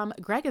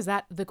Greg is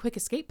at The Quick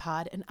Escape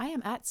Pod, and I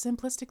am at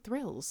Simplistic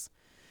Thrills.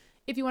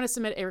 If you want to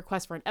submit a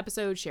request for an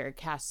episode, share a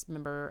cast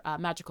member,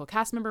 magical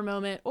cast member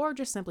moment, or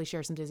just simply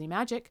share some Disney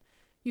magic,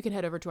 you can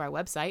head over to our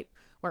website,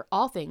 where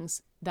all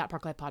things That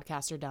Park Life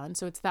Podcast are done.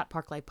 So it's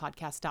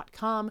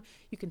thatparklifepodcast.com.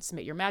 You can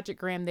submit your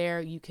Magicgram there.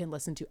 You can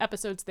listen to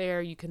episodes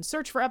there. You can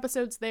search for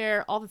episodes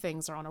there. All the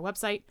things are on our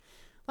website.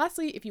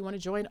 Lastly, if you want to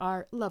join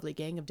our lovely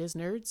gang of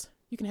Disnerds,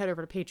 you can head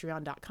over to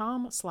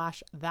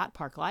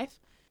patreon.com/thatparklife.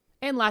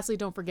 And lastly,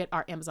 don't forget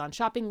our Amazon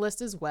shopping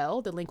list as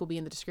well. The link will be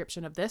in the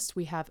description of this.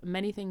 We have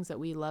many things that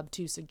we love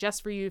to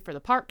suggest for you for the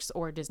parks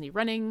or Disney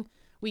running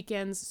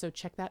weekends, so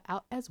check that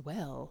out as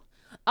well.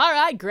 All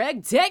right,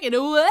 Greg, take it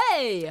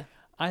away.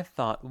 I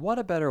thought, what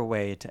a better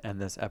way to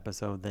end this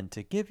episode than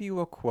to give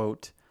you a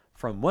quote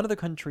from one of the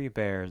country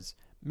bears.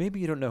 Maybe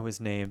you don't know his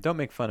name. Don't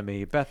make fun of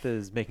me. Beth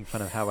is making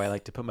fun of how I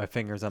like to put my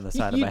fingers on the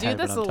side of my head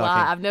when I'm talking. You do this a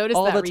lot. I've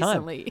noticed that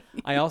recently.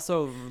 I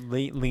also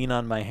lean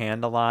on my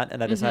hand a lot,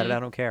 and I decided I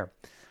don't care.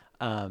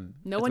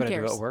 No one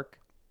cares. I do at work.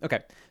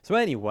 Okay. So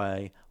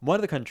anyway, one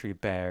of the country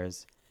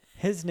bears,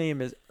 his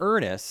name is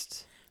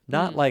Ernest.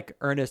 Not like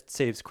Ernest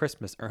Saves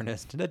Christmas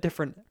Ernest, a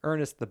different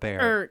Ernest the Bear.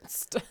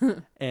 Ernst.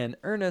 And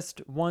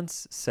Ernest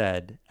once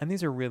said, and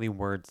these are really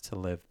words to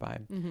live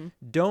by,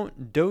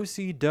 don't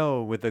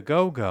do-si-do with a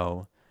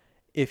go-go.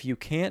 If you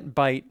can't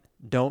bite,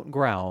 don't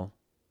growl.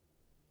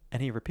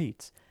 And he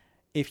repeats,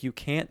 if you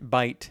can't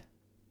bite,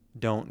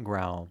 don't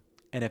growl.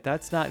 And if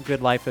that's not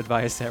good life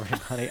advice,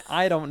 everybody,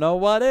 I don't know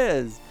what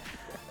is.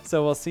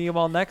 So we'll see you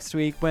all next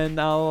week when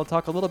I'll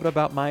talk a little bit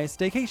about my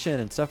staycation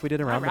and stuff we did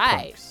around the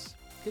parks.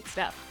 Good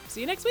stuff.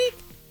 See you next week.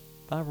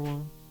 Bye,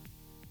 everyone.